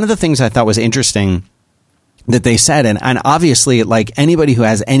 But one of the things I thought was interesting that they said, and obviously, like anybody who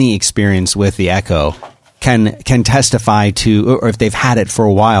has any experience with the Echo can testify to, or if they've had it for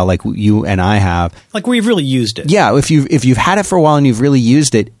a while, like you and I have, like we've really used it. Yeah, if you've had it for a while and you've really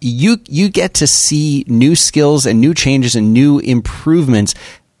used it, you get to see new skills and new changes and new improvements.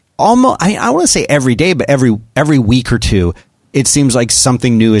 Almost, I want to say every day, but every week or two, it seems like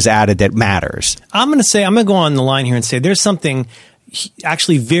something new is added that matters. I'm going to go on the line here and say there's something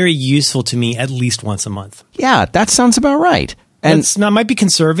actually very useful to me at least once a month. Yeah, that sounds about right. And it might be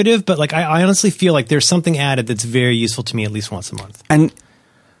conservative, but like I honestly feel like there's something added that's very useful to me at least once a month. And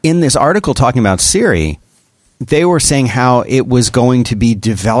in this article talking about Siri, they were saying how it was going to be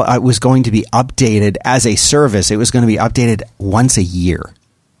it was going to be updated as a service. It was going to be updated once a year.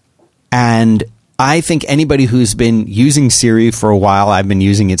 And I think anybody who's been using Siri for a while, I've been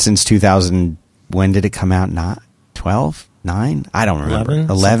using it since 2000. When did it come out? Not 12, 9? I don't remember.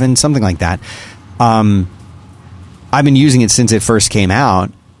 11, something like that. I've been using it since it first came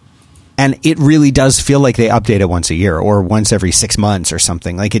out. And it really does feel like they update it once a year or once every 6 months or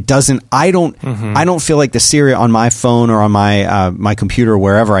something. Like it doesn't. I don't feel like the Siri on my phone or on my computer,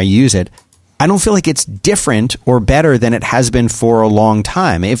 wherever I use it, I don't feel like it's different or better than it has been for a long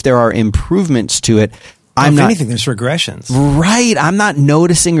time. If there are improvements to it, if anything, there's regressions. Right. I'm not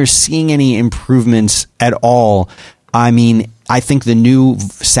noticing or seeing any improvements at all. I mean, I think the new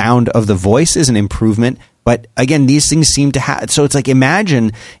sound of the voice is an improvement. But again, these things seem to have. So it's like,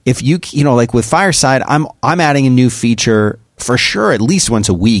 imagine if you know, like with Fireside, I'm adding a new feature for sure, at least once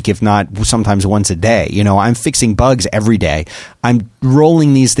a week, if not sometimes once a day. You know, I'm fixing bugs every day. I'm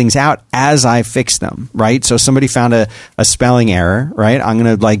rolling these things out as I fix them, right? So somebody found a spelling error, right? I'm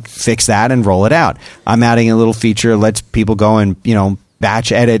going to like fix that and roll it out. I'm adding a little feature, lets people go and, you know,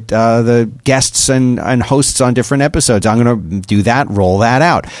 batch edit the guests and hosts on different episodes. I'm going to do that, roll that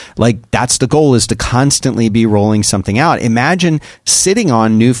out. Like that's the goal, is to constantly be rolling something out. Imagine sitting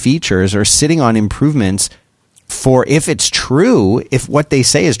on new features or sitting on improvements for, if it's true, if what they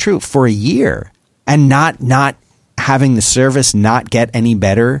say is true, for a year, and not having the service not get any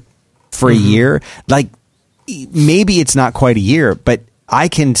better for a year. Like maybe it's not quite a year, but I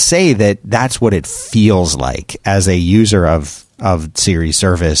can say that that's what it feels like as a user of Siri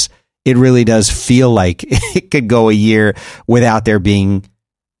service. It really does feel like it could go a year without there being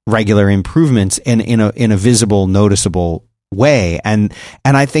regular improvements in a visible, noticeable way. And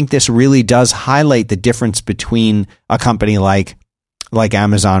I think this really does highlight the difference between a company like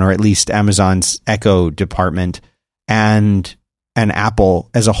Amazon, or at least Amazon's Echo department, and Apple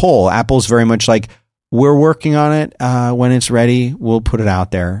as a whole. Apple's very much like, we're working on it. When it's ready, we'll put it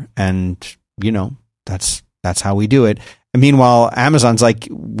out there. And, you know, that's how we do it. And meanwhile, Amazon's like,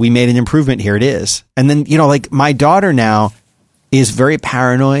 we made an improvement. Here it is. And then, you know, like my daughter now is very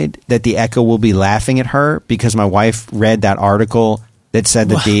paranoid that the Echo will be laughing at her because my wife read that article that said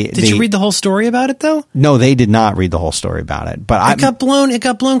that Did you read the whole story about it though? No, they did not read the whole story about it. But it got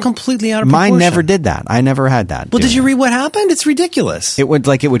blown completely out of proportion. Mine never did that. I never had that. Well, did you read what happened? It's ridiculous. It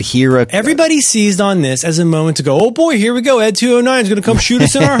would hear everybody seized on this as a moment to go, oh boy, here we go. Ed 209 is going to come shoot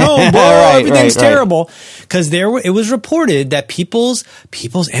us in our home. Boy, everything's terrible. Because it was reported that people's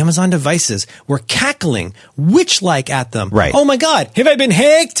Amazon devices were cackling witch-like at them. Right. Oh my God, have I been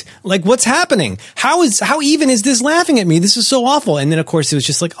hacked? Like, what's happening? How even is this laughing at me? This is so awful. And then of course it was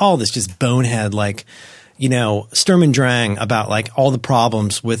just like all this just bonehead, like, you know, Sturm and Drang about like all the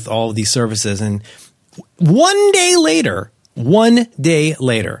problems with all of these services. And one day later,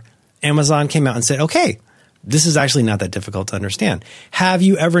 Amazon came out and said, okay, this is actually not that difficult to understand. Have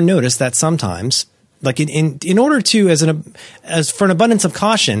you ever noticed that sometimes, like in order to, as for an abundance of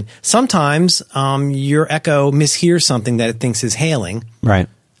caution, sometimes your Echo mishears something that it thinks is hailing. Right.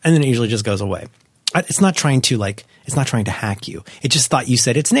 And then it usually just goes away. It's not trying to hack you. It just thought you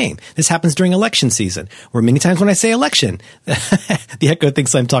said its name. This happens during election season, where many times when I say election, the Echo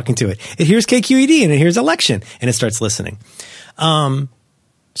thinks I'm talking to it. It hears KQED and it hears election and it starts listening.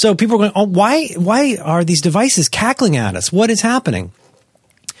 So people are going, oh, why are these devices cackling at us? What is happening?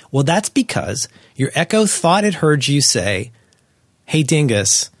 Well, that's because your Echo thought it heard you say, hey,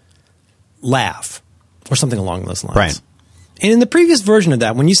 dingus, laugh, or something along those lines. Right. And in the previous version of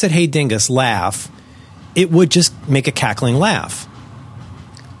that, when you said, hey, dingus, laugh, it would just make a cackling laugh.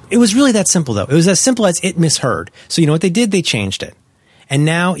 It was really that simple, though. It was as simple as it misheard. So you know what they did? They changed it. And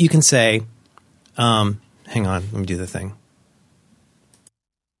now you can say, hang on, let me do the thing.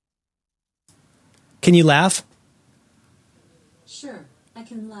 Can you laugh? Sure, I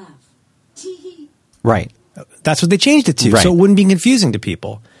can laugh. Right. That's what they changed it to, right. So it wouldn't be confusing to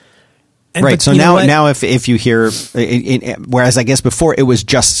people. And, right. So now if you hear, whereas I guess before it was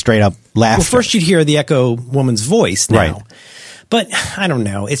just straight up laughter. Well, first you'd hear the Echo woman's voice now. Right. But I don't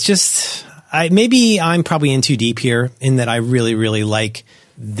know. It's just, maybe I'm probably in too deep here in that I really, really like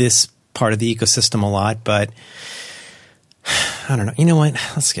this part of the ecosystem a lot, but I don't know. You know what?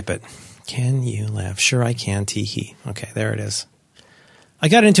 Let's skip it. Can you laugh? Sure I can, tee-hee. Okay, there it is. I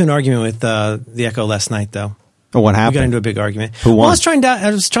got into an argument with the Echo last night, though. Oh, what happened? We got into a big argument. Who won? Well,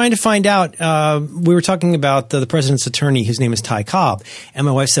 I was trying to find out. We were talking about the president's attorney, whose name is Ty Cobb, and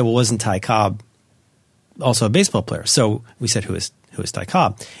my wife said, "Well, wasn't Ty Cobb also a baseball player?" So we said, "Who is Ty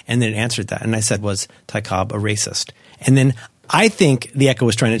Cobb?" And then it answered that, and I said, "Was Ty Cobb a racist?" And then I think the Echo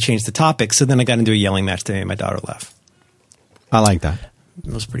was trying to change the topic, so then I got into a yelling match today, and my daughter left. I like that.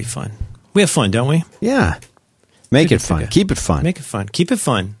 It was pretty fun. We have fun, don't we? Yeah. Make it fun. Keep it fun. Make it fun. Keep it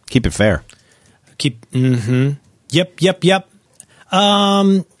fun. Keep it fair. Yep.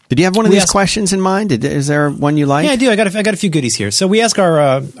 Did you have one of these questions in mind? Is there one you like? Yeah, I do. I got a few goodies here. So we asked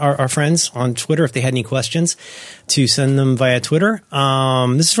our friends on Twitter if they had any questions to send them via Twitter.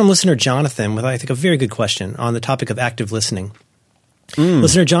 This is from listener Jonathan with, I think, a very good question on the topic of active listening.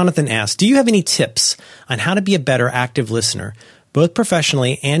 Listener Jonathan asked, do you have any tips on how to be a better active listener, both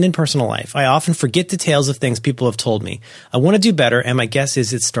professionally and in personal life? I often forget details of things people have told me. I want to do better, and my guess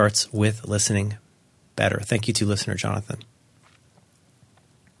is it starts with listening better. Thank you to listener Jonathan.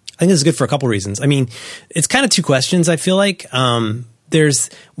 I think this is good for a couple reasons. I mean, it's kind of two questions, I feel like. When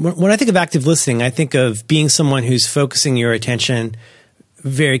I think of active listening, I think of being someone who's focusing your attention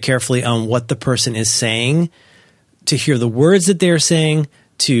very carefully on what the person is saying, to hear the words that they're saying,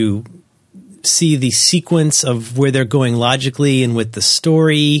 to see the sequence of where they're going logically and with the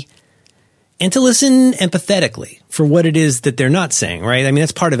story, and to listen empathetically for what it is that they're not saying, right? I mean,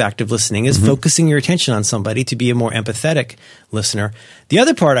 that's part of active listening, is focusing your attention on somebody to be a more empathetic listener. The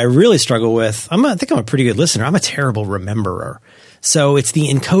other part I really struggle with, I think I'm a pretty good listener. I'm a terrible rememberer. So it's the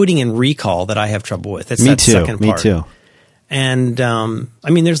encoding and recall that I have trouble with. It's that second part. Me too. And I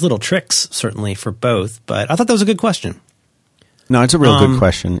mean, there's little tricks certainly for both, but I thought that was a good question. No, it's a real good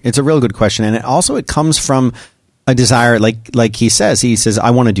question. It's a real good question. And it comes from a desire, like he says,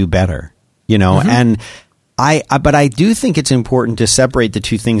 I want to do better, you know, and but I do think it's important to separate the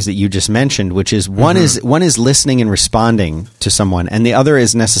two things that you just mentioned, which is one is listening and responding to someone, and the other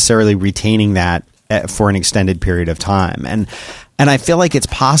is necessarily retaining that for an extended period of time. And I feel like it's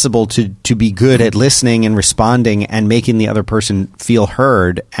possible to be good at listening and responding and making the other person feel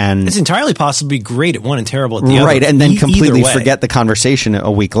heard. And it's entirely possible to be great at one and terrible at the other. Right, and then completely forget the conversation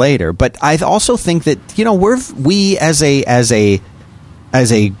a week later. But I also think that, you know, we as a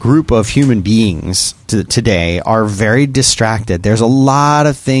group of human beings today are very distracted. There's a lot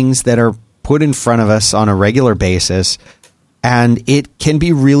of things that are put in front of us on a regular basis, and it can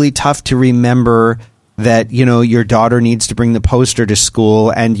be really tough to remember that, you know, your daughter needs to bring the poster to school,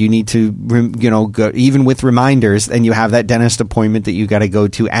 and you need to, you know, go, even with reminders, and you have that dentist appointment that you got to go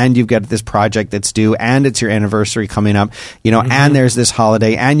to, and you've got this project that's due, and it's your anniversary coming up, you know, and there's this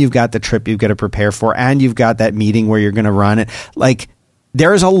holiday, and you've got the trip you've got to prepare for, and you've got that meeting where you're going to run it. Like,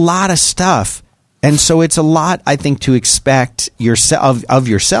 there's a lot of stuff. And so it's a lot, I think, to expect of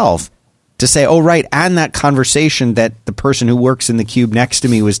yourself to say, oh, right, and that conversation that the person who works in the cube next to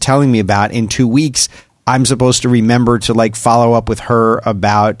me was telling me about in 2 weeks, I'm supposed to remember to, like, follow up with her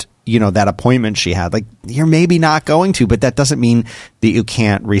about, you know, that appointment she had. Like, you're maybe not going to, but that doesn't mean that you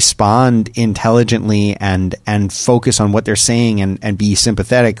can't respond intelligently and focus on what they're saying and be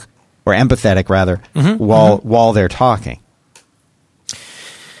sympathetic, or empathetic rather, while they're talking.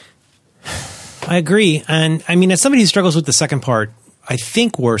 I agree. And I mean, as somebody who struggles with the second part, I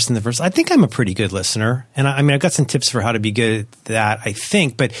think worse than the first, I think I'm a pretty good listener. And I mean, I've got some tips for how to be good at that, I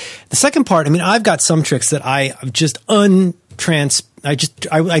think. But the second part, I mean, I've got some tricks that I just I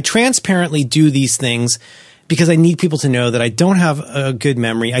transparently do these things because I need people to know that I don't have a good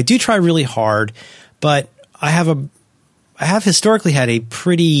memory. I do try really hard, but I have historically had a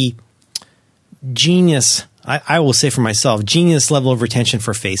pretty genius, I will say for myself, genius level of retention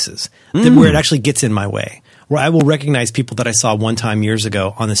for faces, where it actually gets in my way, where I will recognize people that I saw one time years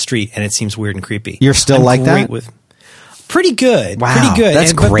ago on the street, and it seems weird and creepy. You're still like that? Pretty good. Wow, pretty good.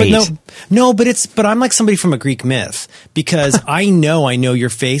 That's great. But I'm like somebody from a Greek myth, because I know your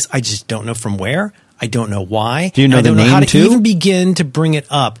face. I just don't know from where. I don't know why. Do you know the name too? I don't know how to even begin to bring it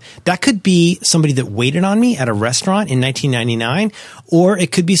up. That could be somebody that waited on me at a restaurant in 1999, or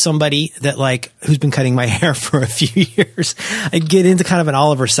it could be somebody that, like, who's been cutting my hair for a few years. I get into kind of an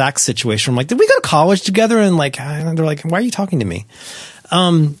Oliver Sacks situation. I'm like, did we go to college together? And they're like, why are you talking to me?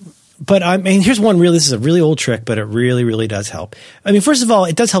 But I mean, here's one this is a really old trick, but it really, really does help. I mean, first of all,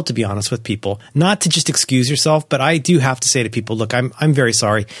 it does help to be honest with people, not to just excuse yourself, but I do have to say to people, look, I'm very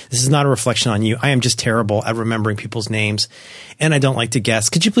sorry. This is not a reflection on you. I am just terrible at remembering people's names, and I don't like to guess.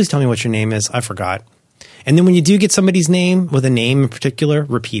 Could you please tell me what your name is? I forgot. And then when you do get somebody's name with a name in particular,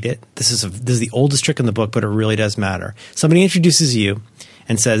 repeat it. This is the oldest trick in the book, but it really does matter. Somebody introduces you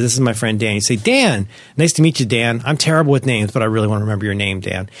and says, this is my friend Dan. You say, Dan, nice to meet you, Dan. I'm terrible with names, but I really want to remember your name,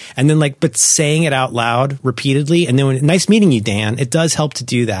 Dan. And then but saying it out loud repeatedly, and then nice meeting you, Dan. It does help to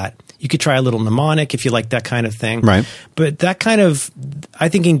do that. You could try a little mnemonic if you like that kind of thing. Right. But that kind of, I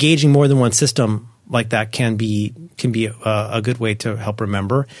think engaging more than one system like that can be a good way to help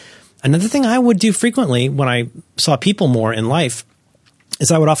remember. Another thing I would do frequently when I saw people more in life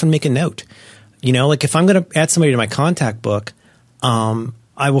is I would often make a note. You know, like if I'm going to add somebody to my contact book,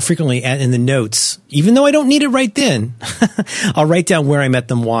 I will frequently add in the notes, even though I don't need it right then, I'll write down where I met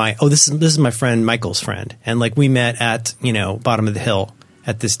them, why. Oh, this is my friend Michael's friend. And like we met at, bottom of the hill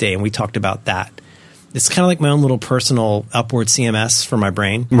at this day, and we talked about that. It's kind of like my own little personal upward CMS for my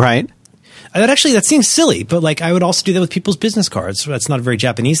brain. Right. That seems silly, but like I would also do that with people's business cards. That's not a very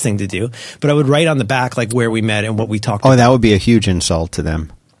Japanese thing to do, but I would write on the back like where we met and what we talked about. Oh, that would be a huge insult to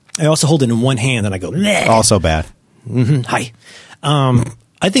them. I also hold it in one hand and I go, "Bleh." Also bad. Mm-hmm. Hi.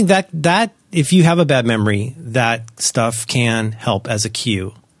 I think that if you have a bad memory, that stuff can help as a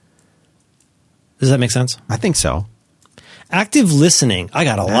cue. Does that make sense? I think so. Active listening. I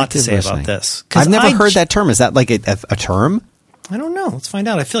got a lot to say about this. I've never heard that term. Is that like a term? I don't know. Let's find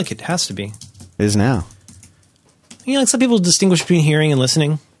out. I feel like it has to be. It is now. Like some people distinguish between hearing and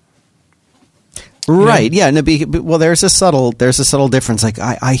listening. Right. Yeah. No, well, there's a subtle difference. Like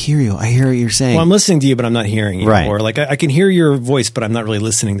I hear you. I hear what you're saying. Well, I'm listening to you, but I'm not hearing you. Right. Or like I can hear your voice, but I'm not really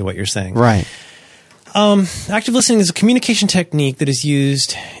listening to what you're saying. Right. Active listening is a communication technique that is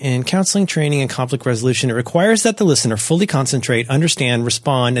used in counseling, training, and conflict resolution. It requires that the listener fully concentrate, understand,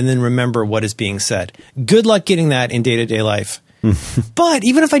 respond, and then remember what is being said. Good luck getting that in day-to-day life. But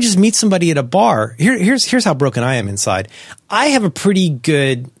even if I just meet somebody at a bar, here's how broken I am inside. I have a pretty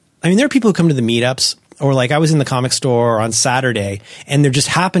good... I mean, there are people who come to the meetups, or like I was in the comic store on Saturday, and there just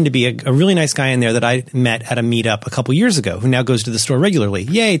happened to be a really nice guy in there that I met at a meetup a couple years ago who now goes to the store regularly.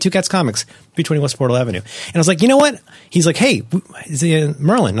 Yay, Two Cats Comics, 320 West Portal Avenue. And I was like, you know what? He's like, hey, is it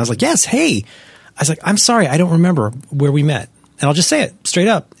Merlin? And I was like, yes, hey. I was like, I'm sorry, I don't remember where we met. And I'll just say it straight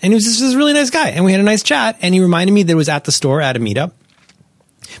up. And he was just this really nice guy. And we had a nice chat, and he reminded me that it was at the store at a meetup.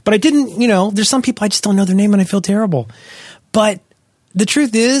 But I didn't, there's some people I just don't know their name and I feel terrible. But the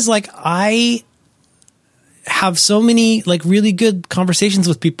truth is, like, I have so many like really good conversations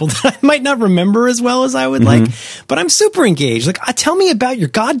with people that I might not remember as well as I would like, but I'm super engaged. Like, tell me about your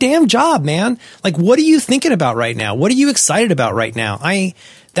goddamn job, man. Like, what are you thinking about right now? What are you excited about right now?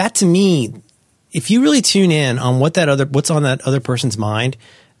 That to me, if you really tune in on what's on that other person's mind,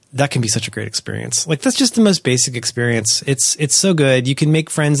 that can be such a great experience. Like, that's just the most basic experience. It's so good. You can make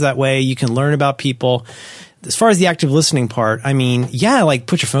friends that way. You can learn about people. As far as the active listening part, I mean, yeah, like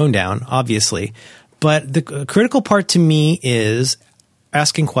put your phone down, obviously. But the critical part to me is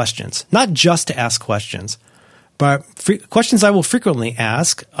asking questions, not just to ask questions, but questions I will frequently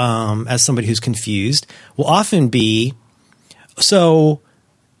ask as somebody who's confused will often be,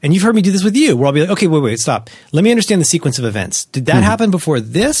 and you've heard me do this with you, where I'll be like, okay, wait, stop. Let me understand the sequence of events. Did that happen before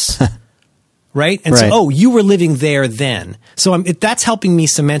this? Right? And so, you were living there then. So that's helping me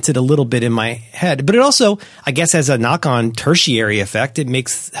cement it a little bit in my head. But it also, I guess, as a knock-on tertiary effect, it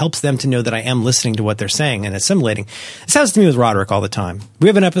helps them to know that I am listening to what they're saying and assimilating. This happens to me with Roderick all the time. We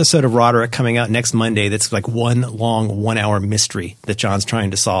have an episode of Roderick coming out next Monday that's like one long 1-hour mystery that John's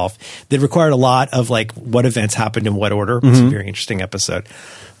trying to solve that required a lot of like what events happened in what order. It's a very interesting episode.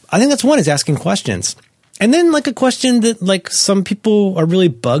 I think that's one, is asking questions. And then like a question that like some people are really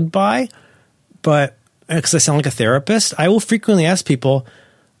bugged by, but because I sound like a therapist, I will frequently ask people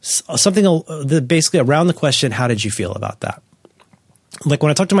something that basically around the question, how did you feel about that? Like when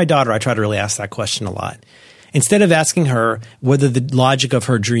I talk to my daughter, I try to really ask that question a lot. Instead of asking her whether the logic of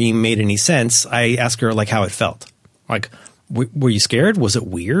her dream made any sense, I ask her like how it felt. Like, were you scared? Was it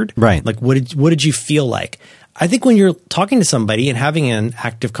weird? Right. Like, what did you feel like? I think when you're talking to somebody and having an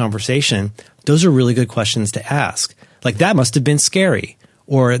active conversation, those are really good questions to ask. Like, that must have been scary.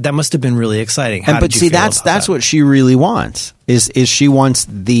 Or that must have been really exciting. But see, that's what she really wants. Is she wants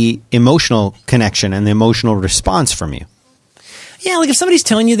the emotional connection and the emotional response from you. Yeah, like if somebody's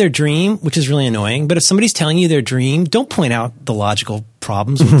telling you their dream, which is really annoying, but if somebody's telling you their dream, don't point out the logical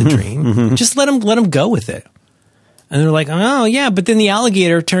problems with the dream. Just let them go with it. And they're like, oh yeah, but then the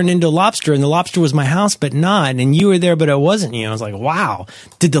alligator turned into a lobster, and the lobster was my house, but not, and you were there, but it wasn't you. I was like, wow,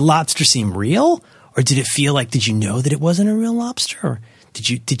 did the lobster seem real, or did it feel like? Did you know that it wasn't a real lobster? Did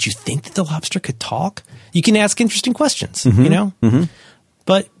you think that the lobster could talk? You can ask interesting questions,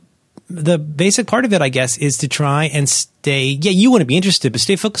 But the basic part of it, I guess, is to try and stay. Yeah, you want to be interested, but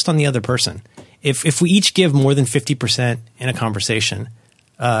stay focused on the other person. If we each give more than 50% in a conversation,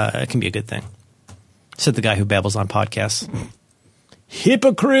 it can be a good thing. Said the guy who babbles on podcasts.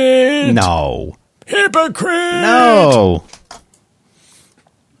 Hypocrite. No. Hypocrite. No.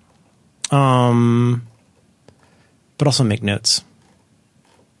 But also make notes.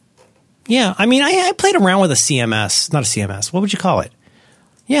 Yeah, I mean, I played around with a CMS, not a CMS. What would you call it?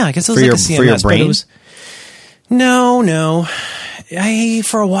 Yeah, I guess it was like a CMS. For your brain? But it was, no.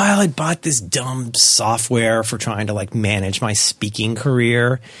 For a while, I bought this dumb software for trying to like manage my speaking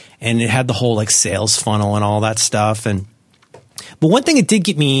career, and it had the whole like sales funnel and all that stuff. But one thing it did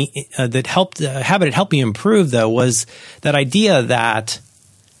get me that helped habit it helped me improve though was that idea that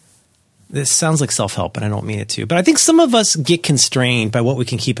this sounds like self-help, and I don't mean it to. But I think some of us get constrained by what we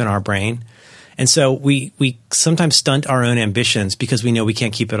can keep in our brain. And so we sometimes stunt our own ambitions because we know we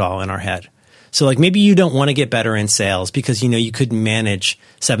can't keep it all in our head. So like maybe you don't want to get better in sales because you know you couldn't manage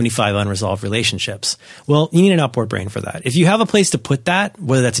 75 unresolved relationships. Well, you need an upward brain for that. If you have a place to put that,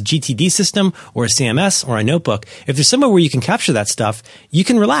 whether that's a GTD system or a CMS or a notebook, if there's somewhere where you can capture that stuff, you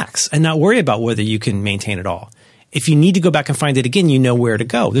can relax and not worry about whether you can maintain it all. If you need to go back and find it again, you know where to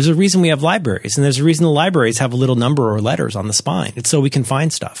go. There's a reason we have libraries, and there's a reason the libraries have a little number or letters on the spine. It's so we can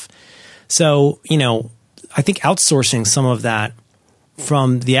find stuff. So, you know, I think outsourcing some of that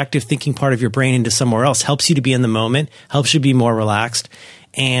from the active thinking part of your brain into somewhere else helps you to be in the moment, helps you be more relaxed,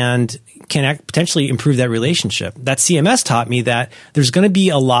 and can potentially improve that relationship. That CMS taught me that there's going to be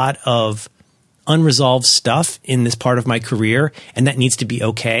a lot of unresolved stuff in this part of my career, and that needs to be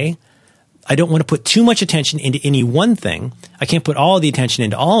okay. I don't want to put too much attention into any one thing. I can't put all of the attention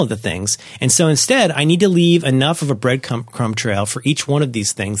into all of the things. And so instead, I need to leave enough of a breadcrumb trail for each one of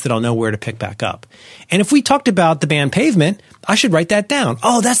these things that I'll know where to pick back up. And if we talked about the band Pavement, I should write that down.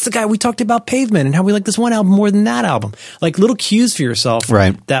 Oh, that's the guy we talked about Pavement and how we like this one album more than that album. Like little cues for yourself.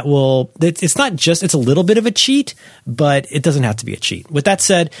 Right. That will, it's not just, it's a little bit of a cheat, but it doesn't have to be a cheat. With that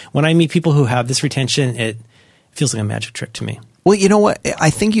said, when I meet people who have this retention, it feels like a magic trick to me. Well, you know what? I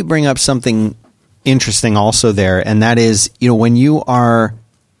think you bring up something interesting also there, and that is, you know, when you are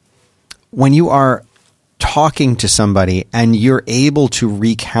talking to somebody and you're able to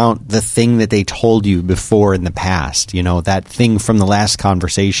recount the thing that they told you before in the past, you know, that thing from the last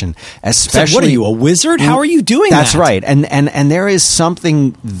conversation, especially. So what are you, a wizard? How are you doing that? That's right. And there is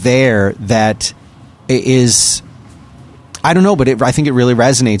something there that is, I don't know, but I think it really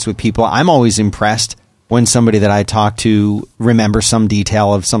resonates with people. I'm always impressed when somebody that I talk to remembers some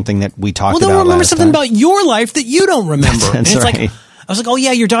detail of something that we talked about. Well, they'll remember last something time. about your life that you don't remember. That's and it's right. like, I was like, oh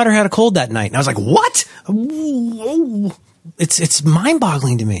yeah, your daughter had a cold that night. And I was like, what? It's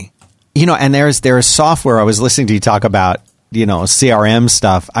mind-boggling to me. You know, and there's software. I was listening to you talk about, you know, CRM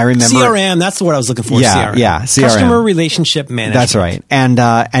stuff. I remember CRM. That's what I was looking for. Yeah, CRM. yeah, CRM. Customer Relationship Management. That's right.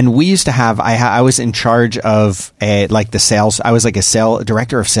 And we used to have. I was in charge of the sales. I was like a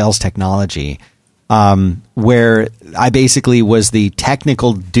director of sales technology. Where I basically was the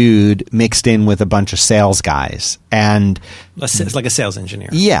technical dude mixed in with a bunch of sales guys, and it's like a sales engineer.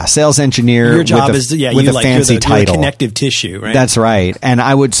 Yeah, sales engineer. Your job with is with a fancy title, you're the connective tissue, right? That's right. And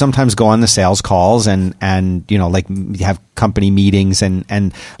I would sometimes go on the sales calls and you know, like have company meetings,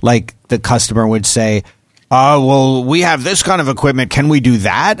 and like the customer would say, well, we have this kind of equipment. Can we do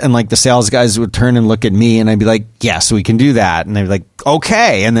that? And like the sales guys would turn and look at me, and I'd be like, yes, we can do that. And they'd be like,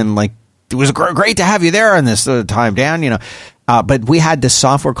 okay. And then like, it was great to have you there on this time, Dan, you know. But we had this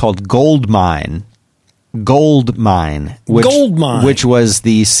software called Goldmine, which was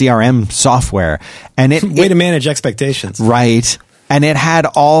the CRM software. And way to manage expectations. Right. And it had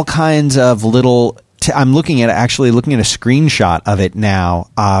all kinds of little, I'm looking at a screenshot of it now.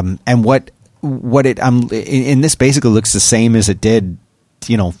 And what it, and this basically looks the same as it did,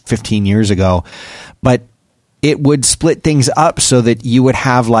 you know, 15 years ago. But it would split things up so that you would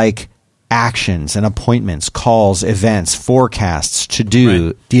have like actions and appointments, calls, events, forecasts to do,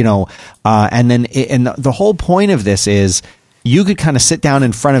 right. You know, and then and the whole point of this is you could kind of sit down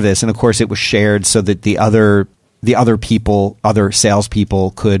in front of this, and of course it was shared so that the other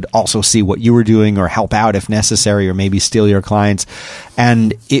salespeople could also see what you were doing or help out if necessary, or maybe steal your clients.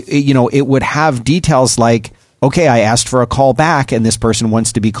 And it would have details like, okay, I asked for a call back and this person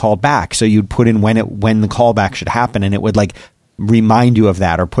wants to be called back. So you'd put in when the callback should happen, and it would like remind you of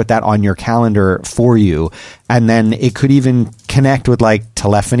that or put that on your calendar for you. And then it could even connect with like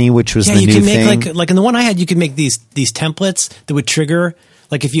telephony, which was the new thing. Yeah, you can make like in the one I had, you could make these templates that would trigger,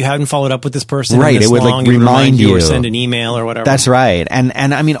 like if you hadn't followed up with this person, right? It would like remind you or send an email or whatever. That's right. And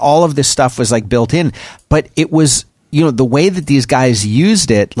I mean, all of this stuff was like built in, but it was, you know, the way that these guys used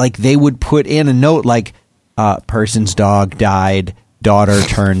it, like they would put in a note like, person's dog died, daughter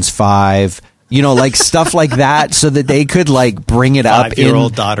turns 5, you know, like stuff like that, so that they could like bring it up.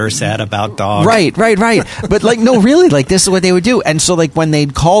 5-year-old daughter sad about dog. Right. But like, no, really, like this is what they would do. And so like when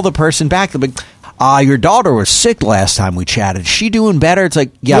they'd call the person back, they'd be like, your daughter was sick last time we chatted. Is she doing better? It's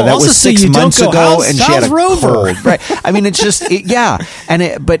like, yeah, that was 6 months ago, and she had a cold. Right. I mean, it's just,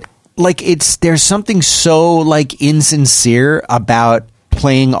 but like there's something so like insincere about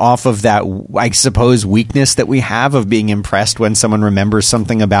playing off of that, I suppose, weakness that we have of being impressed when someone remembers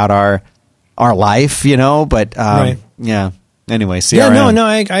something about our life, you know. But right. Yeah. Anyway, CRM. Yeah, no,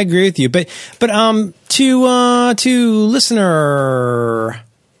 I agree with you. But to on to listener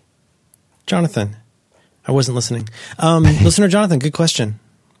Jonathan. I wasn't listening. Listener Jonathan, good question.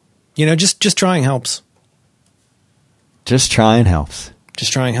 You know, just trying helps. Just trying helps.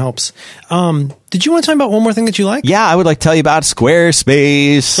 Just trying helps. Did you want to talk about one more thing that you like? Yeah, I would like to tell you about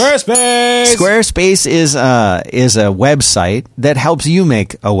Squarespace. Squarespace is a website that helps you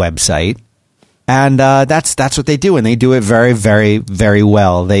make a website. And that's what they do, and they do it very, very, very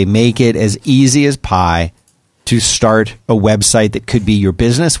well. They make it as easy as pie to start a website that could be your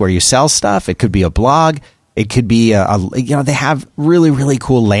business where you sell stuff. It could be a blog. It could be they have really, really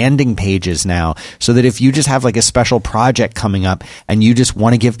cool landing pages now, so that if you just have like a special project coming up and you just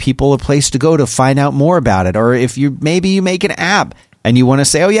want to give people a place to go to find out more about it, or if you make an app and you want to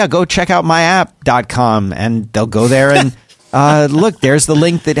say, oh yeah, go check out myapp.com, and they'll go there and look, there's the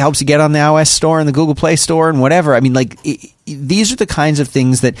link that helps you get on the iOS store and the Google Play store and whatever. I mean, these are the kinds of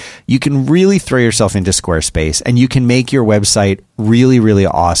things that you can really throw yourself into Squarespace, and you can make your website really, really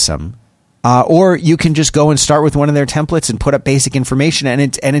awesome. Or you can just go and start with one of their templates and put up basic information, and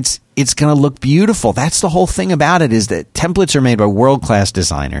it's going to look beautiful. That's the whole thing about it, is that templates are made by world-class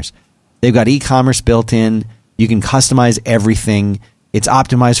designers. They've got e-commerce built in. You can customize everything. It's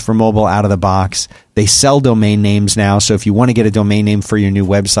optimized for mobile out of the box. They sell domain names now, so if you want to get a domain name for your new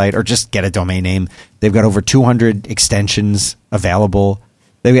website, or just get a domain name, they've got over 200 extensions available.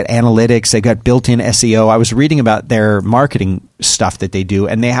 They've got analytics. They've got built-in SEO. I was reading about their marketing stuff that they do,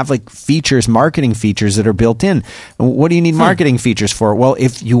 and they have like marketing features that are built in. What do you need marketing features for? Well,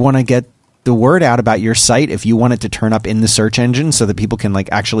 if you want to get the word out about your site, if you want it to turn up in the search engine so that people can like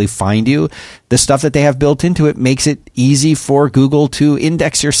actually find you, the stuff that they have built into it makes it easy for Google to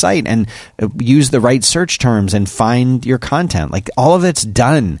index your site and use the right search terms and find your content. Like, all of it's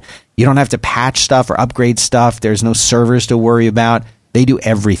done. You don't have to patch stuff or upgrade stuff. There's no servers to worry about. They do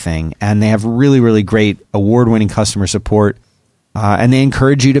everything, and they have really, really great award-winning customer support, and they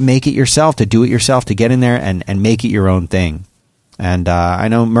encourage you to make it yourself, to do it yourself, to get in there and make it your own thing. And I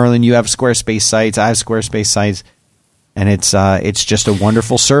know, Merlin, you have Squarespace sites. I have Squarespace sites, and it's just a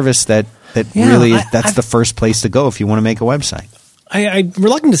wonderful service that really that's the first place to go if you want to make a website. I'm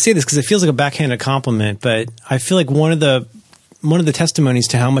reluctant to say this because it feels like a backhanded compliment, but I feel like one of the testimonies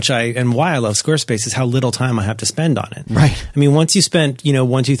to how much and why I love Squarespace is how little time I have to spend on it. Right. I mean, once you spend,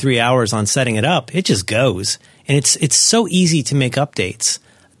 1, 2, 3 hours on setting it up, it just goes. And it's so easy to make updates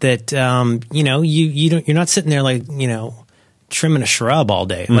that, you're not sitting there like, trimming a shrub all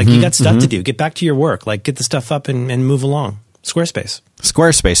day. Like, you got stuff to do. Get back to your work. Like, get the stuff up and move along. Squarespace.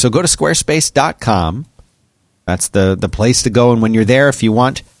 So go to squarespace.com. That's the place to go. And when you're there, if you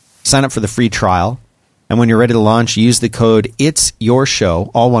want, sign up for the free trial. And when you're ready to launch, use the code It's Your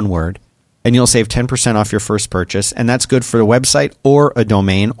Show, all one word, and you'll save 10% off your first purchase. And that's good for the website or a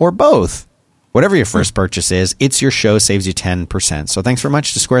domain or both. Whatever your first purchase is, It's Your Show saves you 10%. So thanks very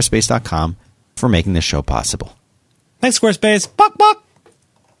much to squarespace.com for making this show possible. Thanks, Squarespace. Buck, buck.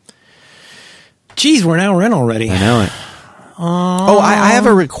 Geez, we're an hour in already. I know it. I have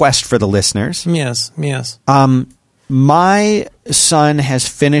a request for the listeners. Yes. My son has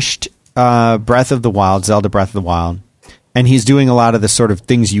finished Breath of the Wild, Zelda Breath of the Wild, and he's doing a lot of the sort of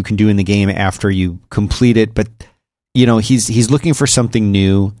things you can do in the game after you complete it, but he's looking for something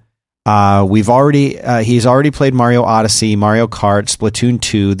new. He's already played Mario Odyssey, Mario Kart, Splatoon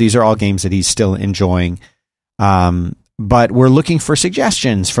 2. These are all games that he's still enjoying. But we're looking for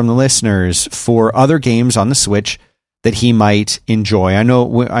suggestions from the listeners for other games on the Switch that he might enjoy. I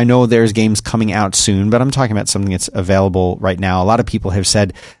know there's games coming out soon, but I'm talking about something that's available right now. A lot of people have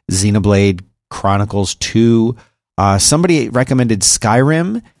said Xenoblade Chronicles 2. Somebody recommended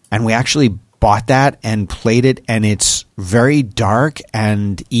Skyrim, and we actually bought that and played it, and it's very dark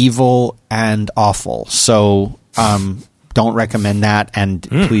and evil and awful. So don't recommend that, and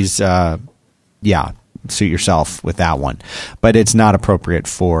please, suit yourself with that one. But it's not appropriate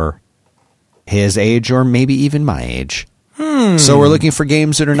for his age or maybe even my age. So we're looking for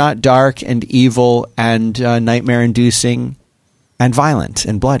games that are not dark and evil and nightmare-inducing and violent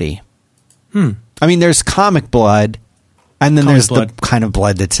and bloody. I mean, there's comic blood, and then there's the kind of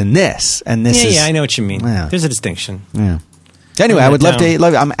blood that's in this. And this is... Yeah, I know what you mean. Yeah. There's a distinction. Yeah. Anyway, I would love to...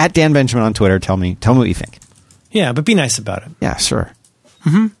 I'm at Dan Benjamin on Twitter. Tell me what you think. Yeah, but be nice about it. Yeah, sure.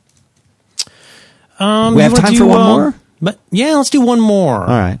 We have time for one more? But yeah, let's do one more. All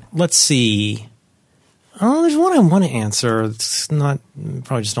right. Let's see. Oh, there's one I want to answer. It's not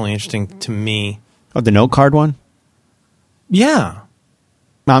probably just only interesting to me. Oh, the note card one? Yeah.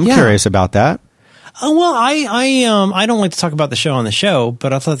 I'm curious about that. Well, I don't like to talk about the show on the show,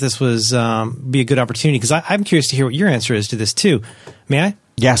 but I thought this was be a good opportunity because I'm curious to hear what your answer is to this too. May I?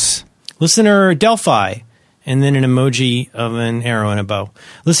 Yes. Listener Delphi and then an emoji of an arrow and a bow.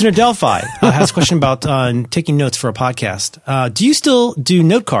 Listener Delphi has a question about taking notes for a podcast. Do you still do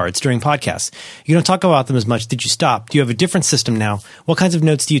note cards during podcasts? You don't talk about them as much. Did you stop? Do you have a different system now? What kinds of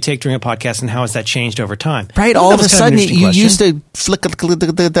notes do you take during a podcast, and how has that changed over time? Right. All of a sudden, you used to flick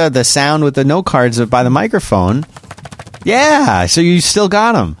the sound with the note cards by the microphone. Yeah. So you still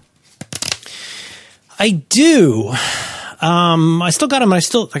got them. I do. I still got them. I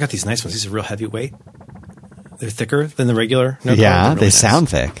got these nice ones. These are real heavyweight. They're thicker than the regular note Yeah, cards. Really they nice. sound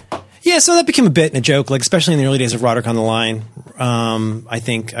thick. Yeah, so that became a bit in a joke, like especially in the early days of Roderick on the Line. I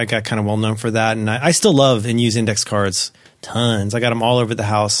think I got kind of well known for that, and I still love and use index cards tons. I got them all over the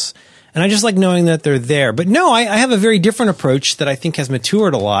house, and I just like knowing that they're there. But no, I have a very different approach that I think has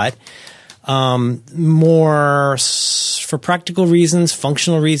matured a lot. More for practical reasons,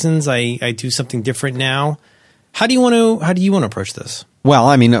 functional reasons. I do something different now. How do you want to approach this? Well,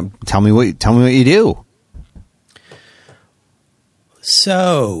 I mean, tell me what you do.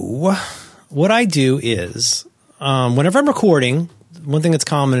 So, what I do is, whenever I'm recording, one thing that's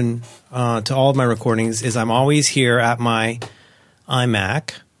common to all of my recordings is I'm always here at my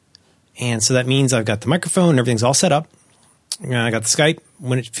iMac. And so that means I've got the microphone and everything's all set up. I got the Skype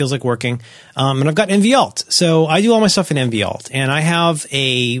when it feels like working. And I've got NVAlt. So I do all my stuff in NVAlt. And I have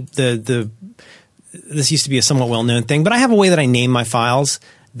this used to be a somewhat well-known thing, but I have a way that I name my files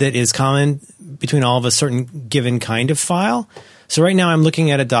that is common between all of a certain given kind of file. So right now I'm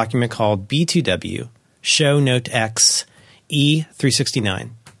looking at a document called B2W Show Note X E369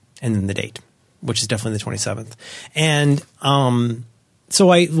 and then the date, which is definitely the 27th. And so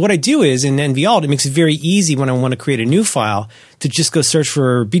what I do is in NVAlt, it makes it very easy when I want to create a new file to just go search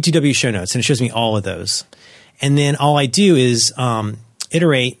for B2W show notes, and it shows me all of those. And then all I do is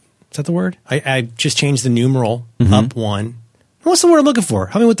iterate. Is that the word? I just change the numeral up one. What's the word I'm looking for?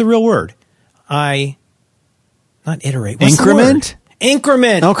 Help me with the real word. Not iterate. What's Increment? The word?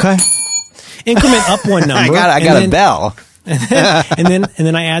 Increment. Okay. Increment up one number. I got a bell. and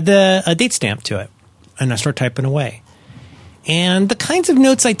then I add a date stamp to it, and I start typing away. And the kinds of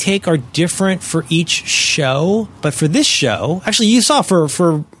notes I take are different for each show, but for this show, actually, you saw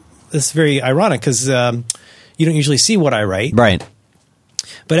for this very ironic because you don't usually see what I write, Right.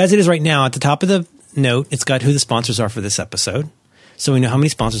 But as it is right now, at the top of the note, it's got who the sponsors are for this episode. So we know how many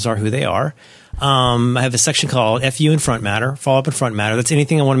sponsors are, who they are. I have a section called FU and Front Matter, Follow Up and Front Matter. That's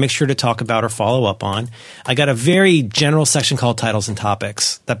anything I want to make sure to talk about or follow up on. I got a very general section called Titles and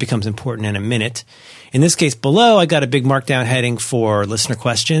Topics. That becomes important in a minute. In this case, below, I got a big markdown heading for listener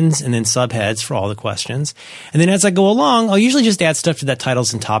questions and then subheads for all the questions. And then as I go along, I'll usually just add stuff to that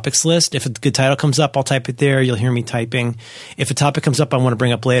titles and topics list. If a good title comes up, I'll type it there. You'll hear me typing. If a topic comes up I want to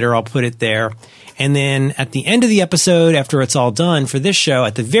bring up later, I'll put it there. And then at the end of the episode, after it's all done for this show,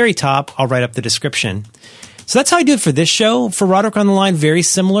 at the very top, I'll write up the description. So that's how I do it for this show. For Roderick on the Line, very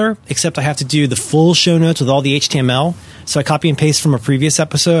similar, except I have to do the full show notes with all the HTML. So I copy and paste from a previous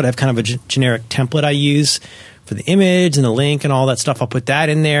episode. I have kind of a generic template I use for the image and the link and all that stuff. I'll put that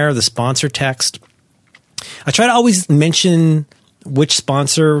in there, the sponsor text. I try to always mention which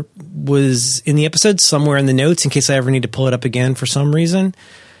sponsor was in the episode somewhere in the notes in case I ever need to pull it up again for some reason.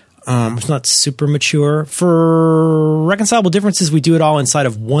 It's not super mature. For Reconcilable Differences, we do it all inside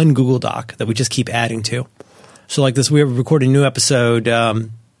of one Google Doc that we just keep adding to. So like this, we recorded a new episode.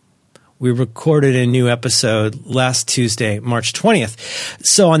 We recorded a new episode last Tuesday, March 20th.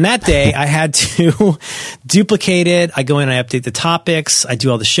 So on that day, I had to duplicate it. I go in, I update the topics. I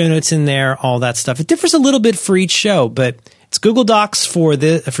do all the show notes in there, all that stuff. It differs a little bit for each show, but it's Google Docs for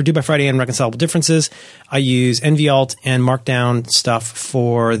Due by Friday and Reconcilable Differences. I use NVAlt and Markdown stuff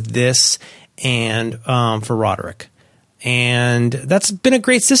for this and for Roderick. And that's been a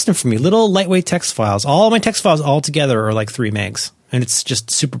great system for me. Little lightweight text files. All my text files all together are like 3 megs. And it's just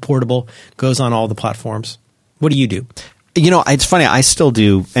super portable. Goes on all the platforms. What do you do? You know, it's funny. I still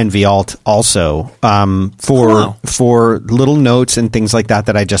do NVAlt also for little notes and things like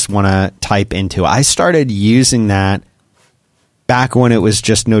that I just want to type into. I started using that back when it was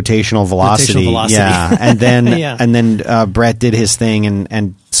just notational velocity. Yeah. And then and then Brett did his thing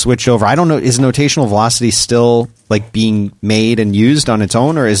and switched over. I don't know, is notational velocity still like being made and used on its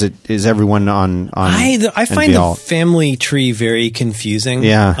own, or is everyone on I find NVAlt? the family tree very confusing.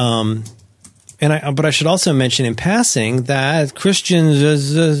 Yeah. But I should also mention in passing that Christian,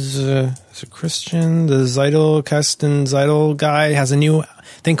 the Zeidel guy has a new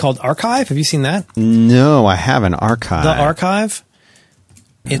thing called Archive. Have you seen that? No, I haven't. Archive. The Archive.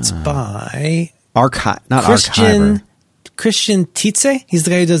 It's by not Archiver. Christian Tietze. He's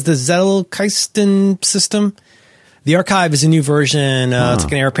the guy who does the Zettelkasten system. The Archive is a new version. It's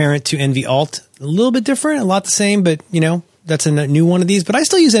like an heir apparent to NVAlt a little bit different, a lot the same, but that's a new one of these. But I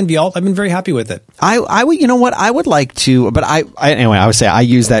still use NVAlt. I've been very happy with it. I would, you know what, I would like to, but anyway, I would say I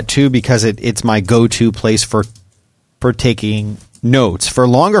use that too because it's my go-to place for taking notes. For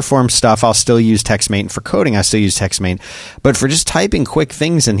longer form stuff, I'll still use TextMate, and for coding, I still use TextMate. But for just typing quick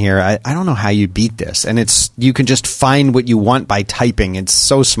things in here, I don't know how you beat this. And you can just find what you want by typing. It's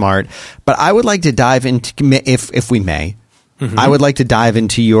so smart. But I would like to dive into, if we may, I would like to dive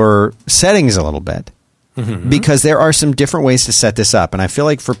into your settings a little bit. Because there are some different ways to set this up. And I feel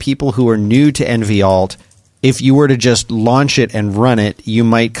like for people who are new to NVAlt, if you were to just launch it and run it, you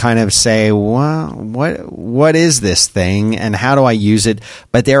might kind of say, well, what is this thing and how do I use it?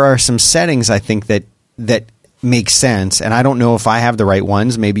 But there are some settings I think that make sense. And I don't know if I have the right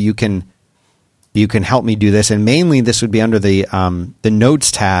ones. Maybe you can help me do this. And mainly this would be under the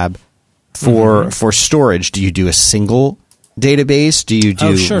Notes tab for storage. Do you do a single database? Do you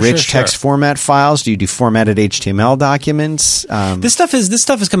do rich text format files? Do you do formatted HTML documents? This stuff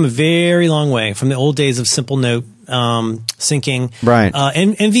has come a very long way from the old days of simple note syncing. Right.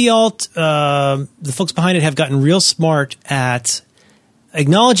 And NVAlt, the folks behind it have gotten real smart at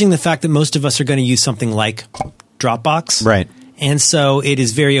acknowledging the fact that most of us are going to use something like Dropbox. Right. And so it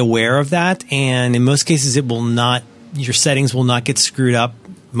is very aware of that. And in most cases, your settings will not get screwed up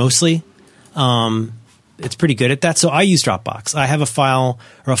mostly. It's pretty good at that. So I use Dropbox. I have a file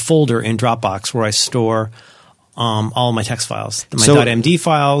or a folder in Dropbox where I store all of my text files, my .md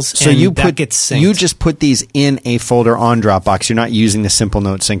files. So and you gets synced. You just put these in a folder on Dropbox. You're not using the simple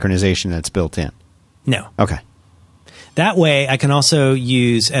note synchronization that's built in. No. Okay. That way, I can also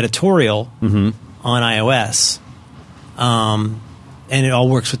use editorial on iOS, and it all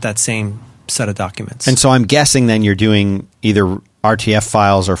works with that same set of documents. And so I'm guessing then you're doing either RTF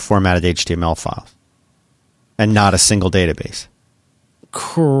files or formatted HTML files. And not a single database.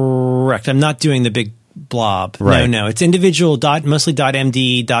 Correct. I'm not doing the big blob. Right. No. It's individual mostly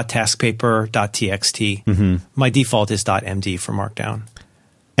 .md, .taskpaper, .txt. My default is .md for Markdown.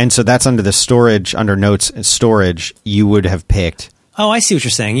 And so that's under the storage, under Notes and Storage, you would have picked. Oh, I see what you're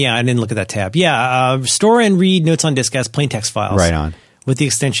saying. Yeah, I didn't look at that tab. Yeah, store and read notes on disk as plain text files. Right on. With the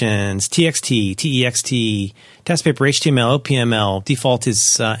extensions txt, text, taskpaper, HTML, OPML. Default is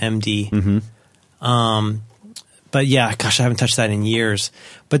MD. But yeah, gosh, I haven't touched that in years.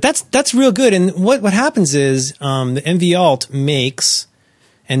 But that's real good. And what happens is the NVAlt makes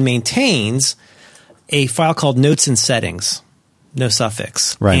and maintains a file called Notes and Settings, no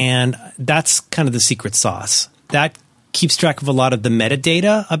suffix. Right. And that's kind of the secret sauce. That keeps track of a lot of the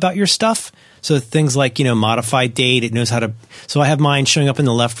metadata about your stuff. So things like, modified date, it knows how to. So I have mine showing up in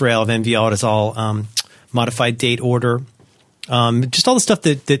the left rail of NVAlt. It's all modified date order. Just all the stuff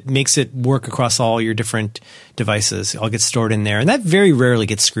that makes it work across all your different devices all gets stored in there. And that very rarely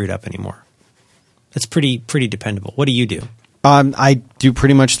gets screwed up anymore. It's pretty dependable. What do you do? I do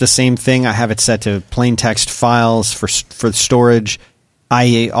pretty much the same thing. I have it set to plain text files for storage.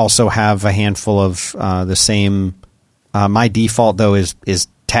 I also have a handful of the same. My default though is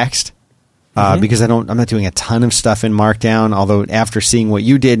text because I'm not doing a ton of stuff in Markdown. Although after seeing what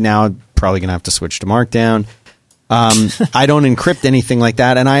you did, now I'm probably gonna have to switch to Markdown. I don't encrypt anything like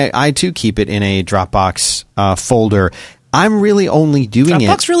that, and I too keep it in a Dropbox folder. I'm really only doing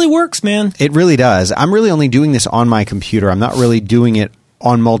Dropbox really works, man. It really does. I'm really only doing this on my computer. I'm not really doing it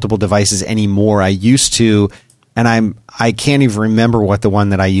on multiple devices anymore. I used to, and I can't even remember what the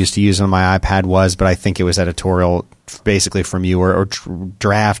one that I used to use on my iPad was, but I think it was editorial, basically from you or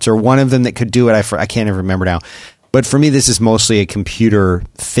drafts or one of them that could do it. I can't even remember now. But for me, this is mostly a computer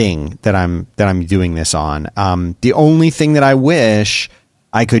thing that I'm doing this on. The only thing that I wish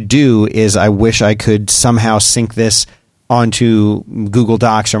I could do is I wish I could somehow sync this onto Google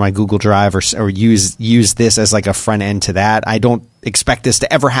Docs or my Google Drive or use this as like a front end to that. I don't expect this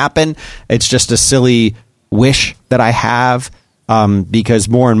to ever happen. It's just a silly wish that I have because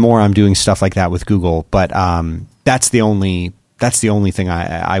more and more I'm doing stuff like that with Google. But that's the only thing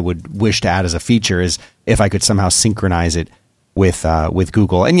I would wish to add as a feature is if I could somehow synchronize it with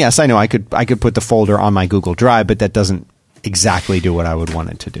Google. And yes, I know I could put the folder on my Google Drive, but that doesn't exactly do what I would want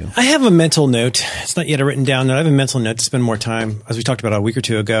it to do. I have a mental note. It's not yet a written down note. I have a mental note to spend more time, as we talked about a week or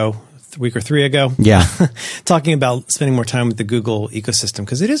three ago. Yeah. Talking about spending more time with the Google ecosystem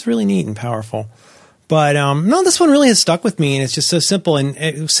because it is really neat and powerful. But no, this one really has stuck with me, and it's just so simple.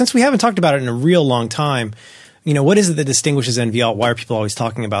 And since we haven't talked about it in a real long time, what is it that distinguishes NVAlt? Why are people always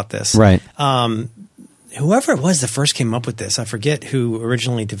talking about this? Right. Whoever it was that first came up with this, I forget who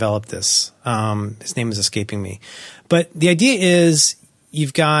originally developed this. His name is escaping me. But the idea is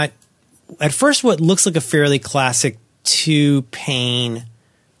you've got, at first, what looks like a fairly classic 2-pane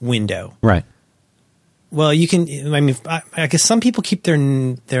window. Right. Well, you can. I mean, I guess some people keep their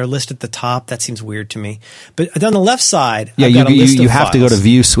list at the top. That seems weird to me. But on the left side, yeah, I've got a list you of have to go to files.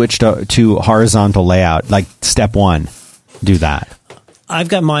 view, switch to horizontal layout, like step 1. Do that. I've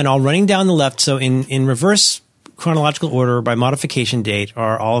got mine all running down the left. So in reverse chronological order by modification date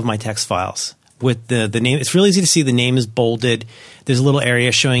are all of my text files with the name. It's really easy to see. The name is bolded. There's a little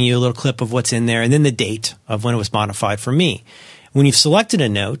area showing you a little clip of what's in there, and then the date of when it was modified for me. When you've selected a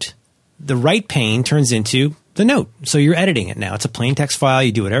note, the right pane turns into the note. So you're editing it now. It's a plain text file.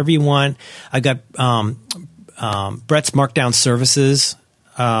 You do whatever you want. I've got Brett's Markdown services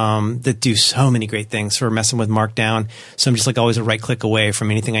that do so many great things for messing with Markdown. So I'm just like always a right click away from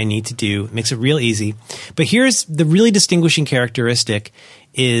anything I need to do. It makes it real easy. But here's the really distinguishing characteristic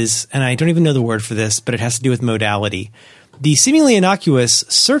is, and I don't even know the word for this, but it has to do with modality. The seemingly innocuous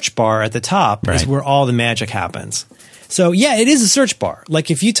search bar at the top is where all the magic happens. So yeah, it is a search bar.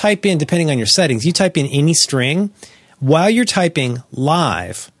 Like if you type in, depending on your settings, you type in any string, while you're typing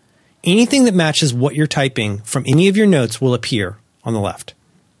live, anything that matches what you're typing from any of your notes will appear on the left.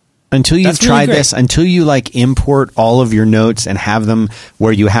 Until you've tried this, until you like import all of your notes and have them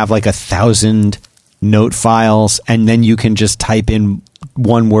where you have like 1,000 note files, and then you can just type in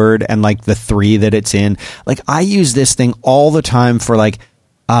one word and like the 3 that it's in. Like I use this thing all the time for like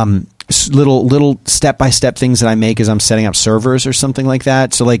little step-by-step things that I make as I'm setting up servers or something like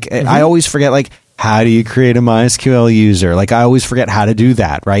that. So like I always forget, like, how do you create a MySQL user? Like I always forget how to do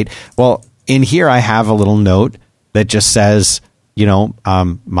that, right? Well, in here I have a little note that just says,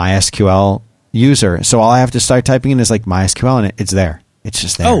 MySQL user. So all I have to start typing in is like MySQL, and it's there. It's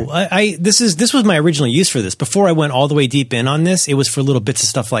just there. Oh, this was my original use for this. Before I went all the way deep in on this, it was for little bits of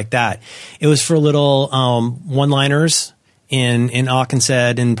stuff like that. It was for little one-liners in Awk and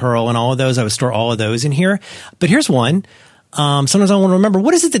Sed and Perl and all of those. I would store all of those in here. But here's one. Sometimes I want to remember,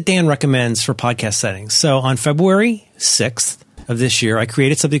 what is it that Dan recommends for podcast settings? So on February 6th of this year, I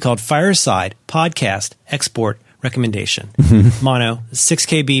created something called Fireside Podcast Export Recommendation. Mono, 6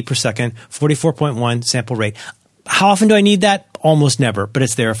 KB per second, 44.1 sample rate. How often do I need that? Almost never, but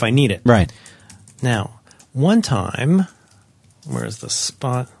it's there if I need it. Right. Now, one time, where's the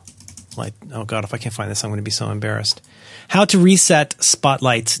Spotlight? Oh, God, if I can't find this, I'm going to be so embarrassed. How to reset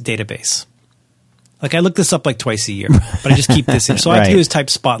Spotlight's database. Like, I look this up like twice a year, but I just keep this in. So all I have to do is type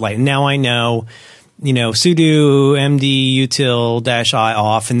Spotlight. And now I know, sudo md util -i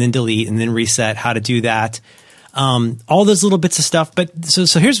off and then delete and then reset, how to do that. All those little bits of stuff. But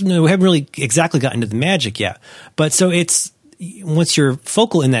so here's, we haven't really exactly gotten to the magic yet. But so it's, once you're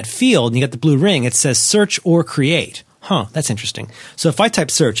focal in that field and you got the blue ring, it says search or create. Huh, that's interesting. So if I type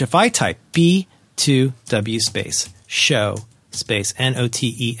search, if I type B2W space show space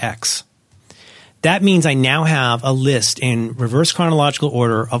NOTEX, that means I now have a list in reverse chronological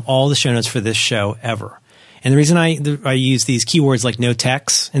order of all the show notes for this show ever. And the reason I use these keywords like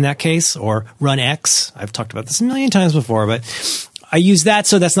notex in that case, or runx, I've talked about this a million times before, but I use that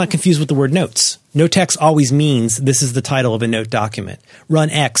so that's not confused with the word notes. Notex always means this is the title of a note document.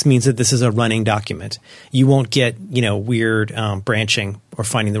 Runx means that this is a running document. You won't get, weird branching or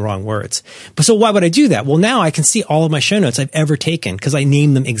finding the wrong words. But so why would I do that? Well, now I can see all of my show notes I've ever taken because I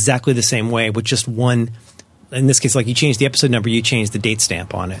named them exactly the same way with just one. In this case, like you change the episode number, you change the date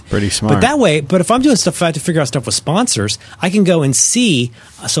stamp on it. Pretty smart. But that way, if I'm doing stuff, if I have to figure out stuff with sponsors, I can go and see,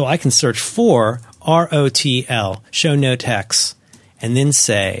 so I can search for ROTL, show notex, and then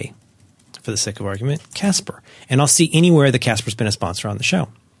say, for the sake of argument, Casper. And I'll see anywhere that Casper's been a sponsor on the show.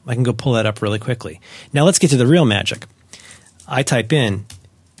 I can go pull that up really quickly. Now let's get to the real magic. I type in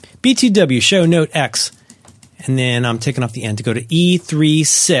B2W show note X, and then I'm taking off the end to go to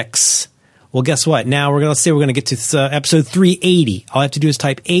E36. Well, guess what? Now let's say we're going to get to episode 380. All I have to do is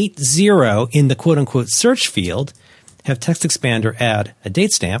type 80 in the quote-unquote search field, have Text Expander add a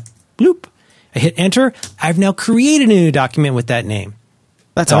date stamp, bloop. I hit enter. I've now created a new document with that name.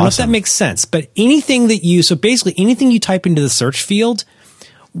 That's I don't know if awesome. that makes sense, but anything you type into the search field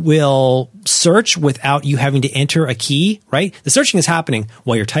will search without you having to enter a key, right? The searching is happening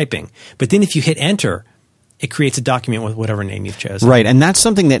while you're typing. But then if you hit enter, it creates a document with whatever name you've chosen. Right, and that's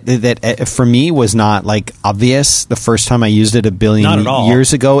something that for me was not like obvious the first time I used it a billion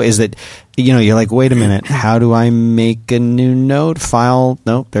years ago. Is that you're like, wait a minute, how do I make a new note file?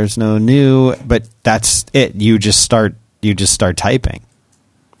 Nope, there's no new. But that's it. You just start typing.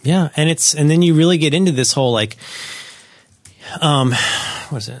 Yeah, and then you really get into this whole like,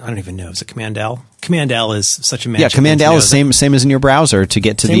 what is it? I don't even know. Is it Command L? Command L is such a magic. Yeah, Command L is same as in your browser to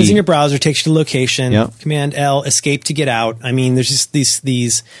get to same as in your browser, takes you to location. Yep. Command L, escape to get out. I mean, there's just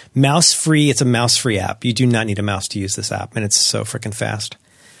these mouse free. It's a mouse free app. You do not need a mouse to use this app, and it's so freaking fast.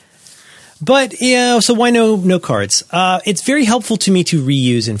 But so why no note cards? It's very helpful to me to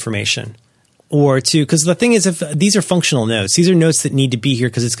reuse information, or to, because the thing is, if these are functional notes, these are notes that need to be here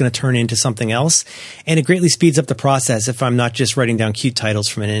because it's going to turn into something else, and it greatly speeds up the process if I'm not just writing down cute titles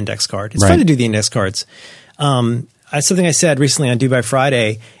from an index card. It's fun to do the index cards. Something I said recently on Do by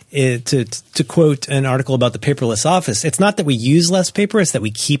Friday, to quote an article about the paperless office, it's not that we use less paper, it's that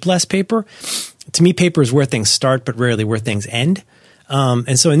we keep less paper. To me, paper is where things start, but rarely where things end.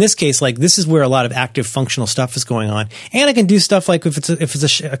 And so in this case, like, this is where a lot of active functional stuff is going on. And I can do stuff like if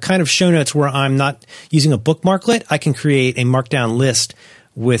it's a kind of show notes where I'm not using a bookmarklet, I can create a markdown list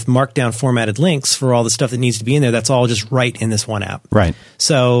with markdown formatted links for all the stuff that needs to be in there. That's all just right in this one app. Right.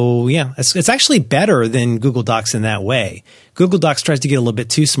 So yeah, it's actually better than Google Docs in that way. Google Docs tries to get a little bit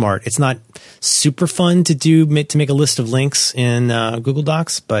too smart. It's not super fun to make a list of links in Google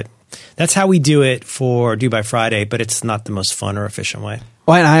Docs, but that's how we do it for Do by Friday, but it's not the most fun or efficient way.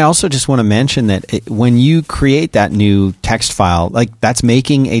 Well, and I also just want to mention that when you create that new text file, like, that's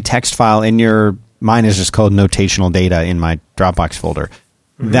making a text file in mine is just called notational data in my Dropbox folder.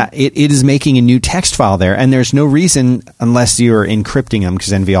 Mm-hmm. That it is making a new text file there, and there's no reason, unless you're encrypting them,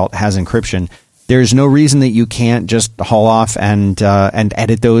 because NVAlt has encryption, there's no reason that you can't just haul off and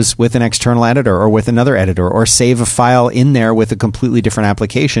edit those with an external editor or with another editor, or save a file in there with a completely different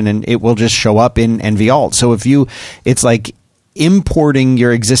application, and it will just show up in NVAlt. So it's like importing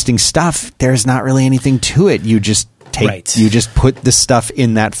your existing stuff. There's not really anything to it. You just you just put the stuff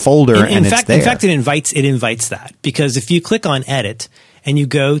in that folder, and it's there. In fact, it invites that, because if you click on Edit and you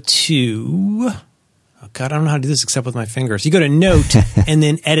go to, oh God, I don't know how to do this except with my fingers. You go to Note and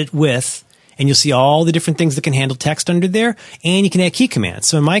then Edit With. And you'll see all the different things that can handle text under there, and you can add key commands.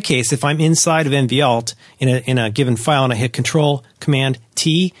 So in my case, if I'm inside of NVAlt in a given file and I hit Control Command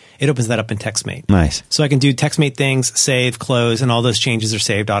T, it opens that up in TextMate. Nice. So I can do TextMate things, save, close, and all those changes are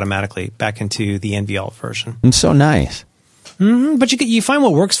saved automatically back into the NVAlt version. It's so nice. Mm-hmm. But you find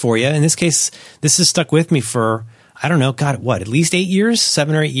what works for you. In this case, this has stuck with me for, I don't know, God, what, at least 8 years,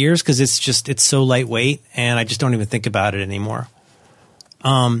 7 or 8 years, because it's so lightweight, and I just don't even think about it anymore.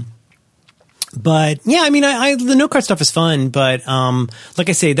 But yeah, I mean, the note card stuff is fun, but like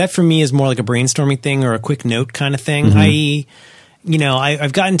I say, that for me is more like a brainstorming thing or a quick note kind of thing. Mm-hmm.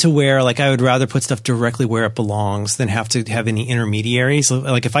 I've gotten to where, like, I would rather put stuff directly where it belongs than have to have any intermediaries.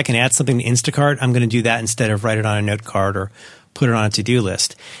 Like, if I can add something to Instacart, I'm going to do that instead of write it on a note card or put it on a to-do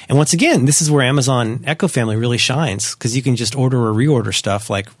list. And once again, this is where Amazon Echo Family really shines, because you can just order or reorder stuff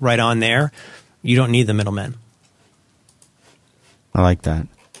like right on there. You don't need the middlemen. I like that.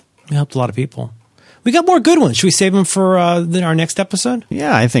 It helped a lot of people. We got more good ones. Should we save them for our next episode?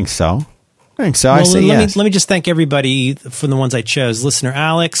 Yeah, I think so. Well, I say yes. Let me just thank everybody for the ones I chose. Listener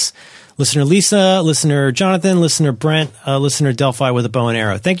Alex, Listener Lisa, Listener Jonathan, Listener Brent, Listener Delphi with a bow and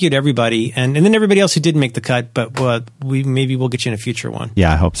arrow. Thank you to everybody. And then everybody else who didn't make the cut, but we'll get you in a future one.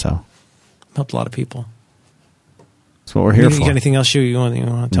 Yeah, I hope so. Helped a lot of people. That's what we're here for. You got anything else you want to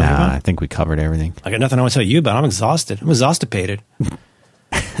tell me about? I think we covered everything. I got nothing I want to tell you about. I'm exhausted. I'm exhaustipated.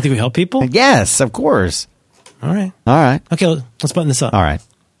 You think we help people? Yes, of course. All right. Okay, let's button this up. All right.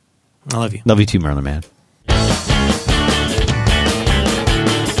 I love you. Love you too, Merlin Man.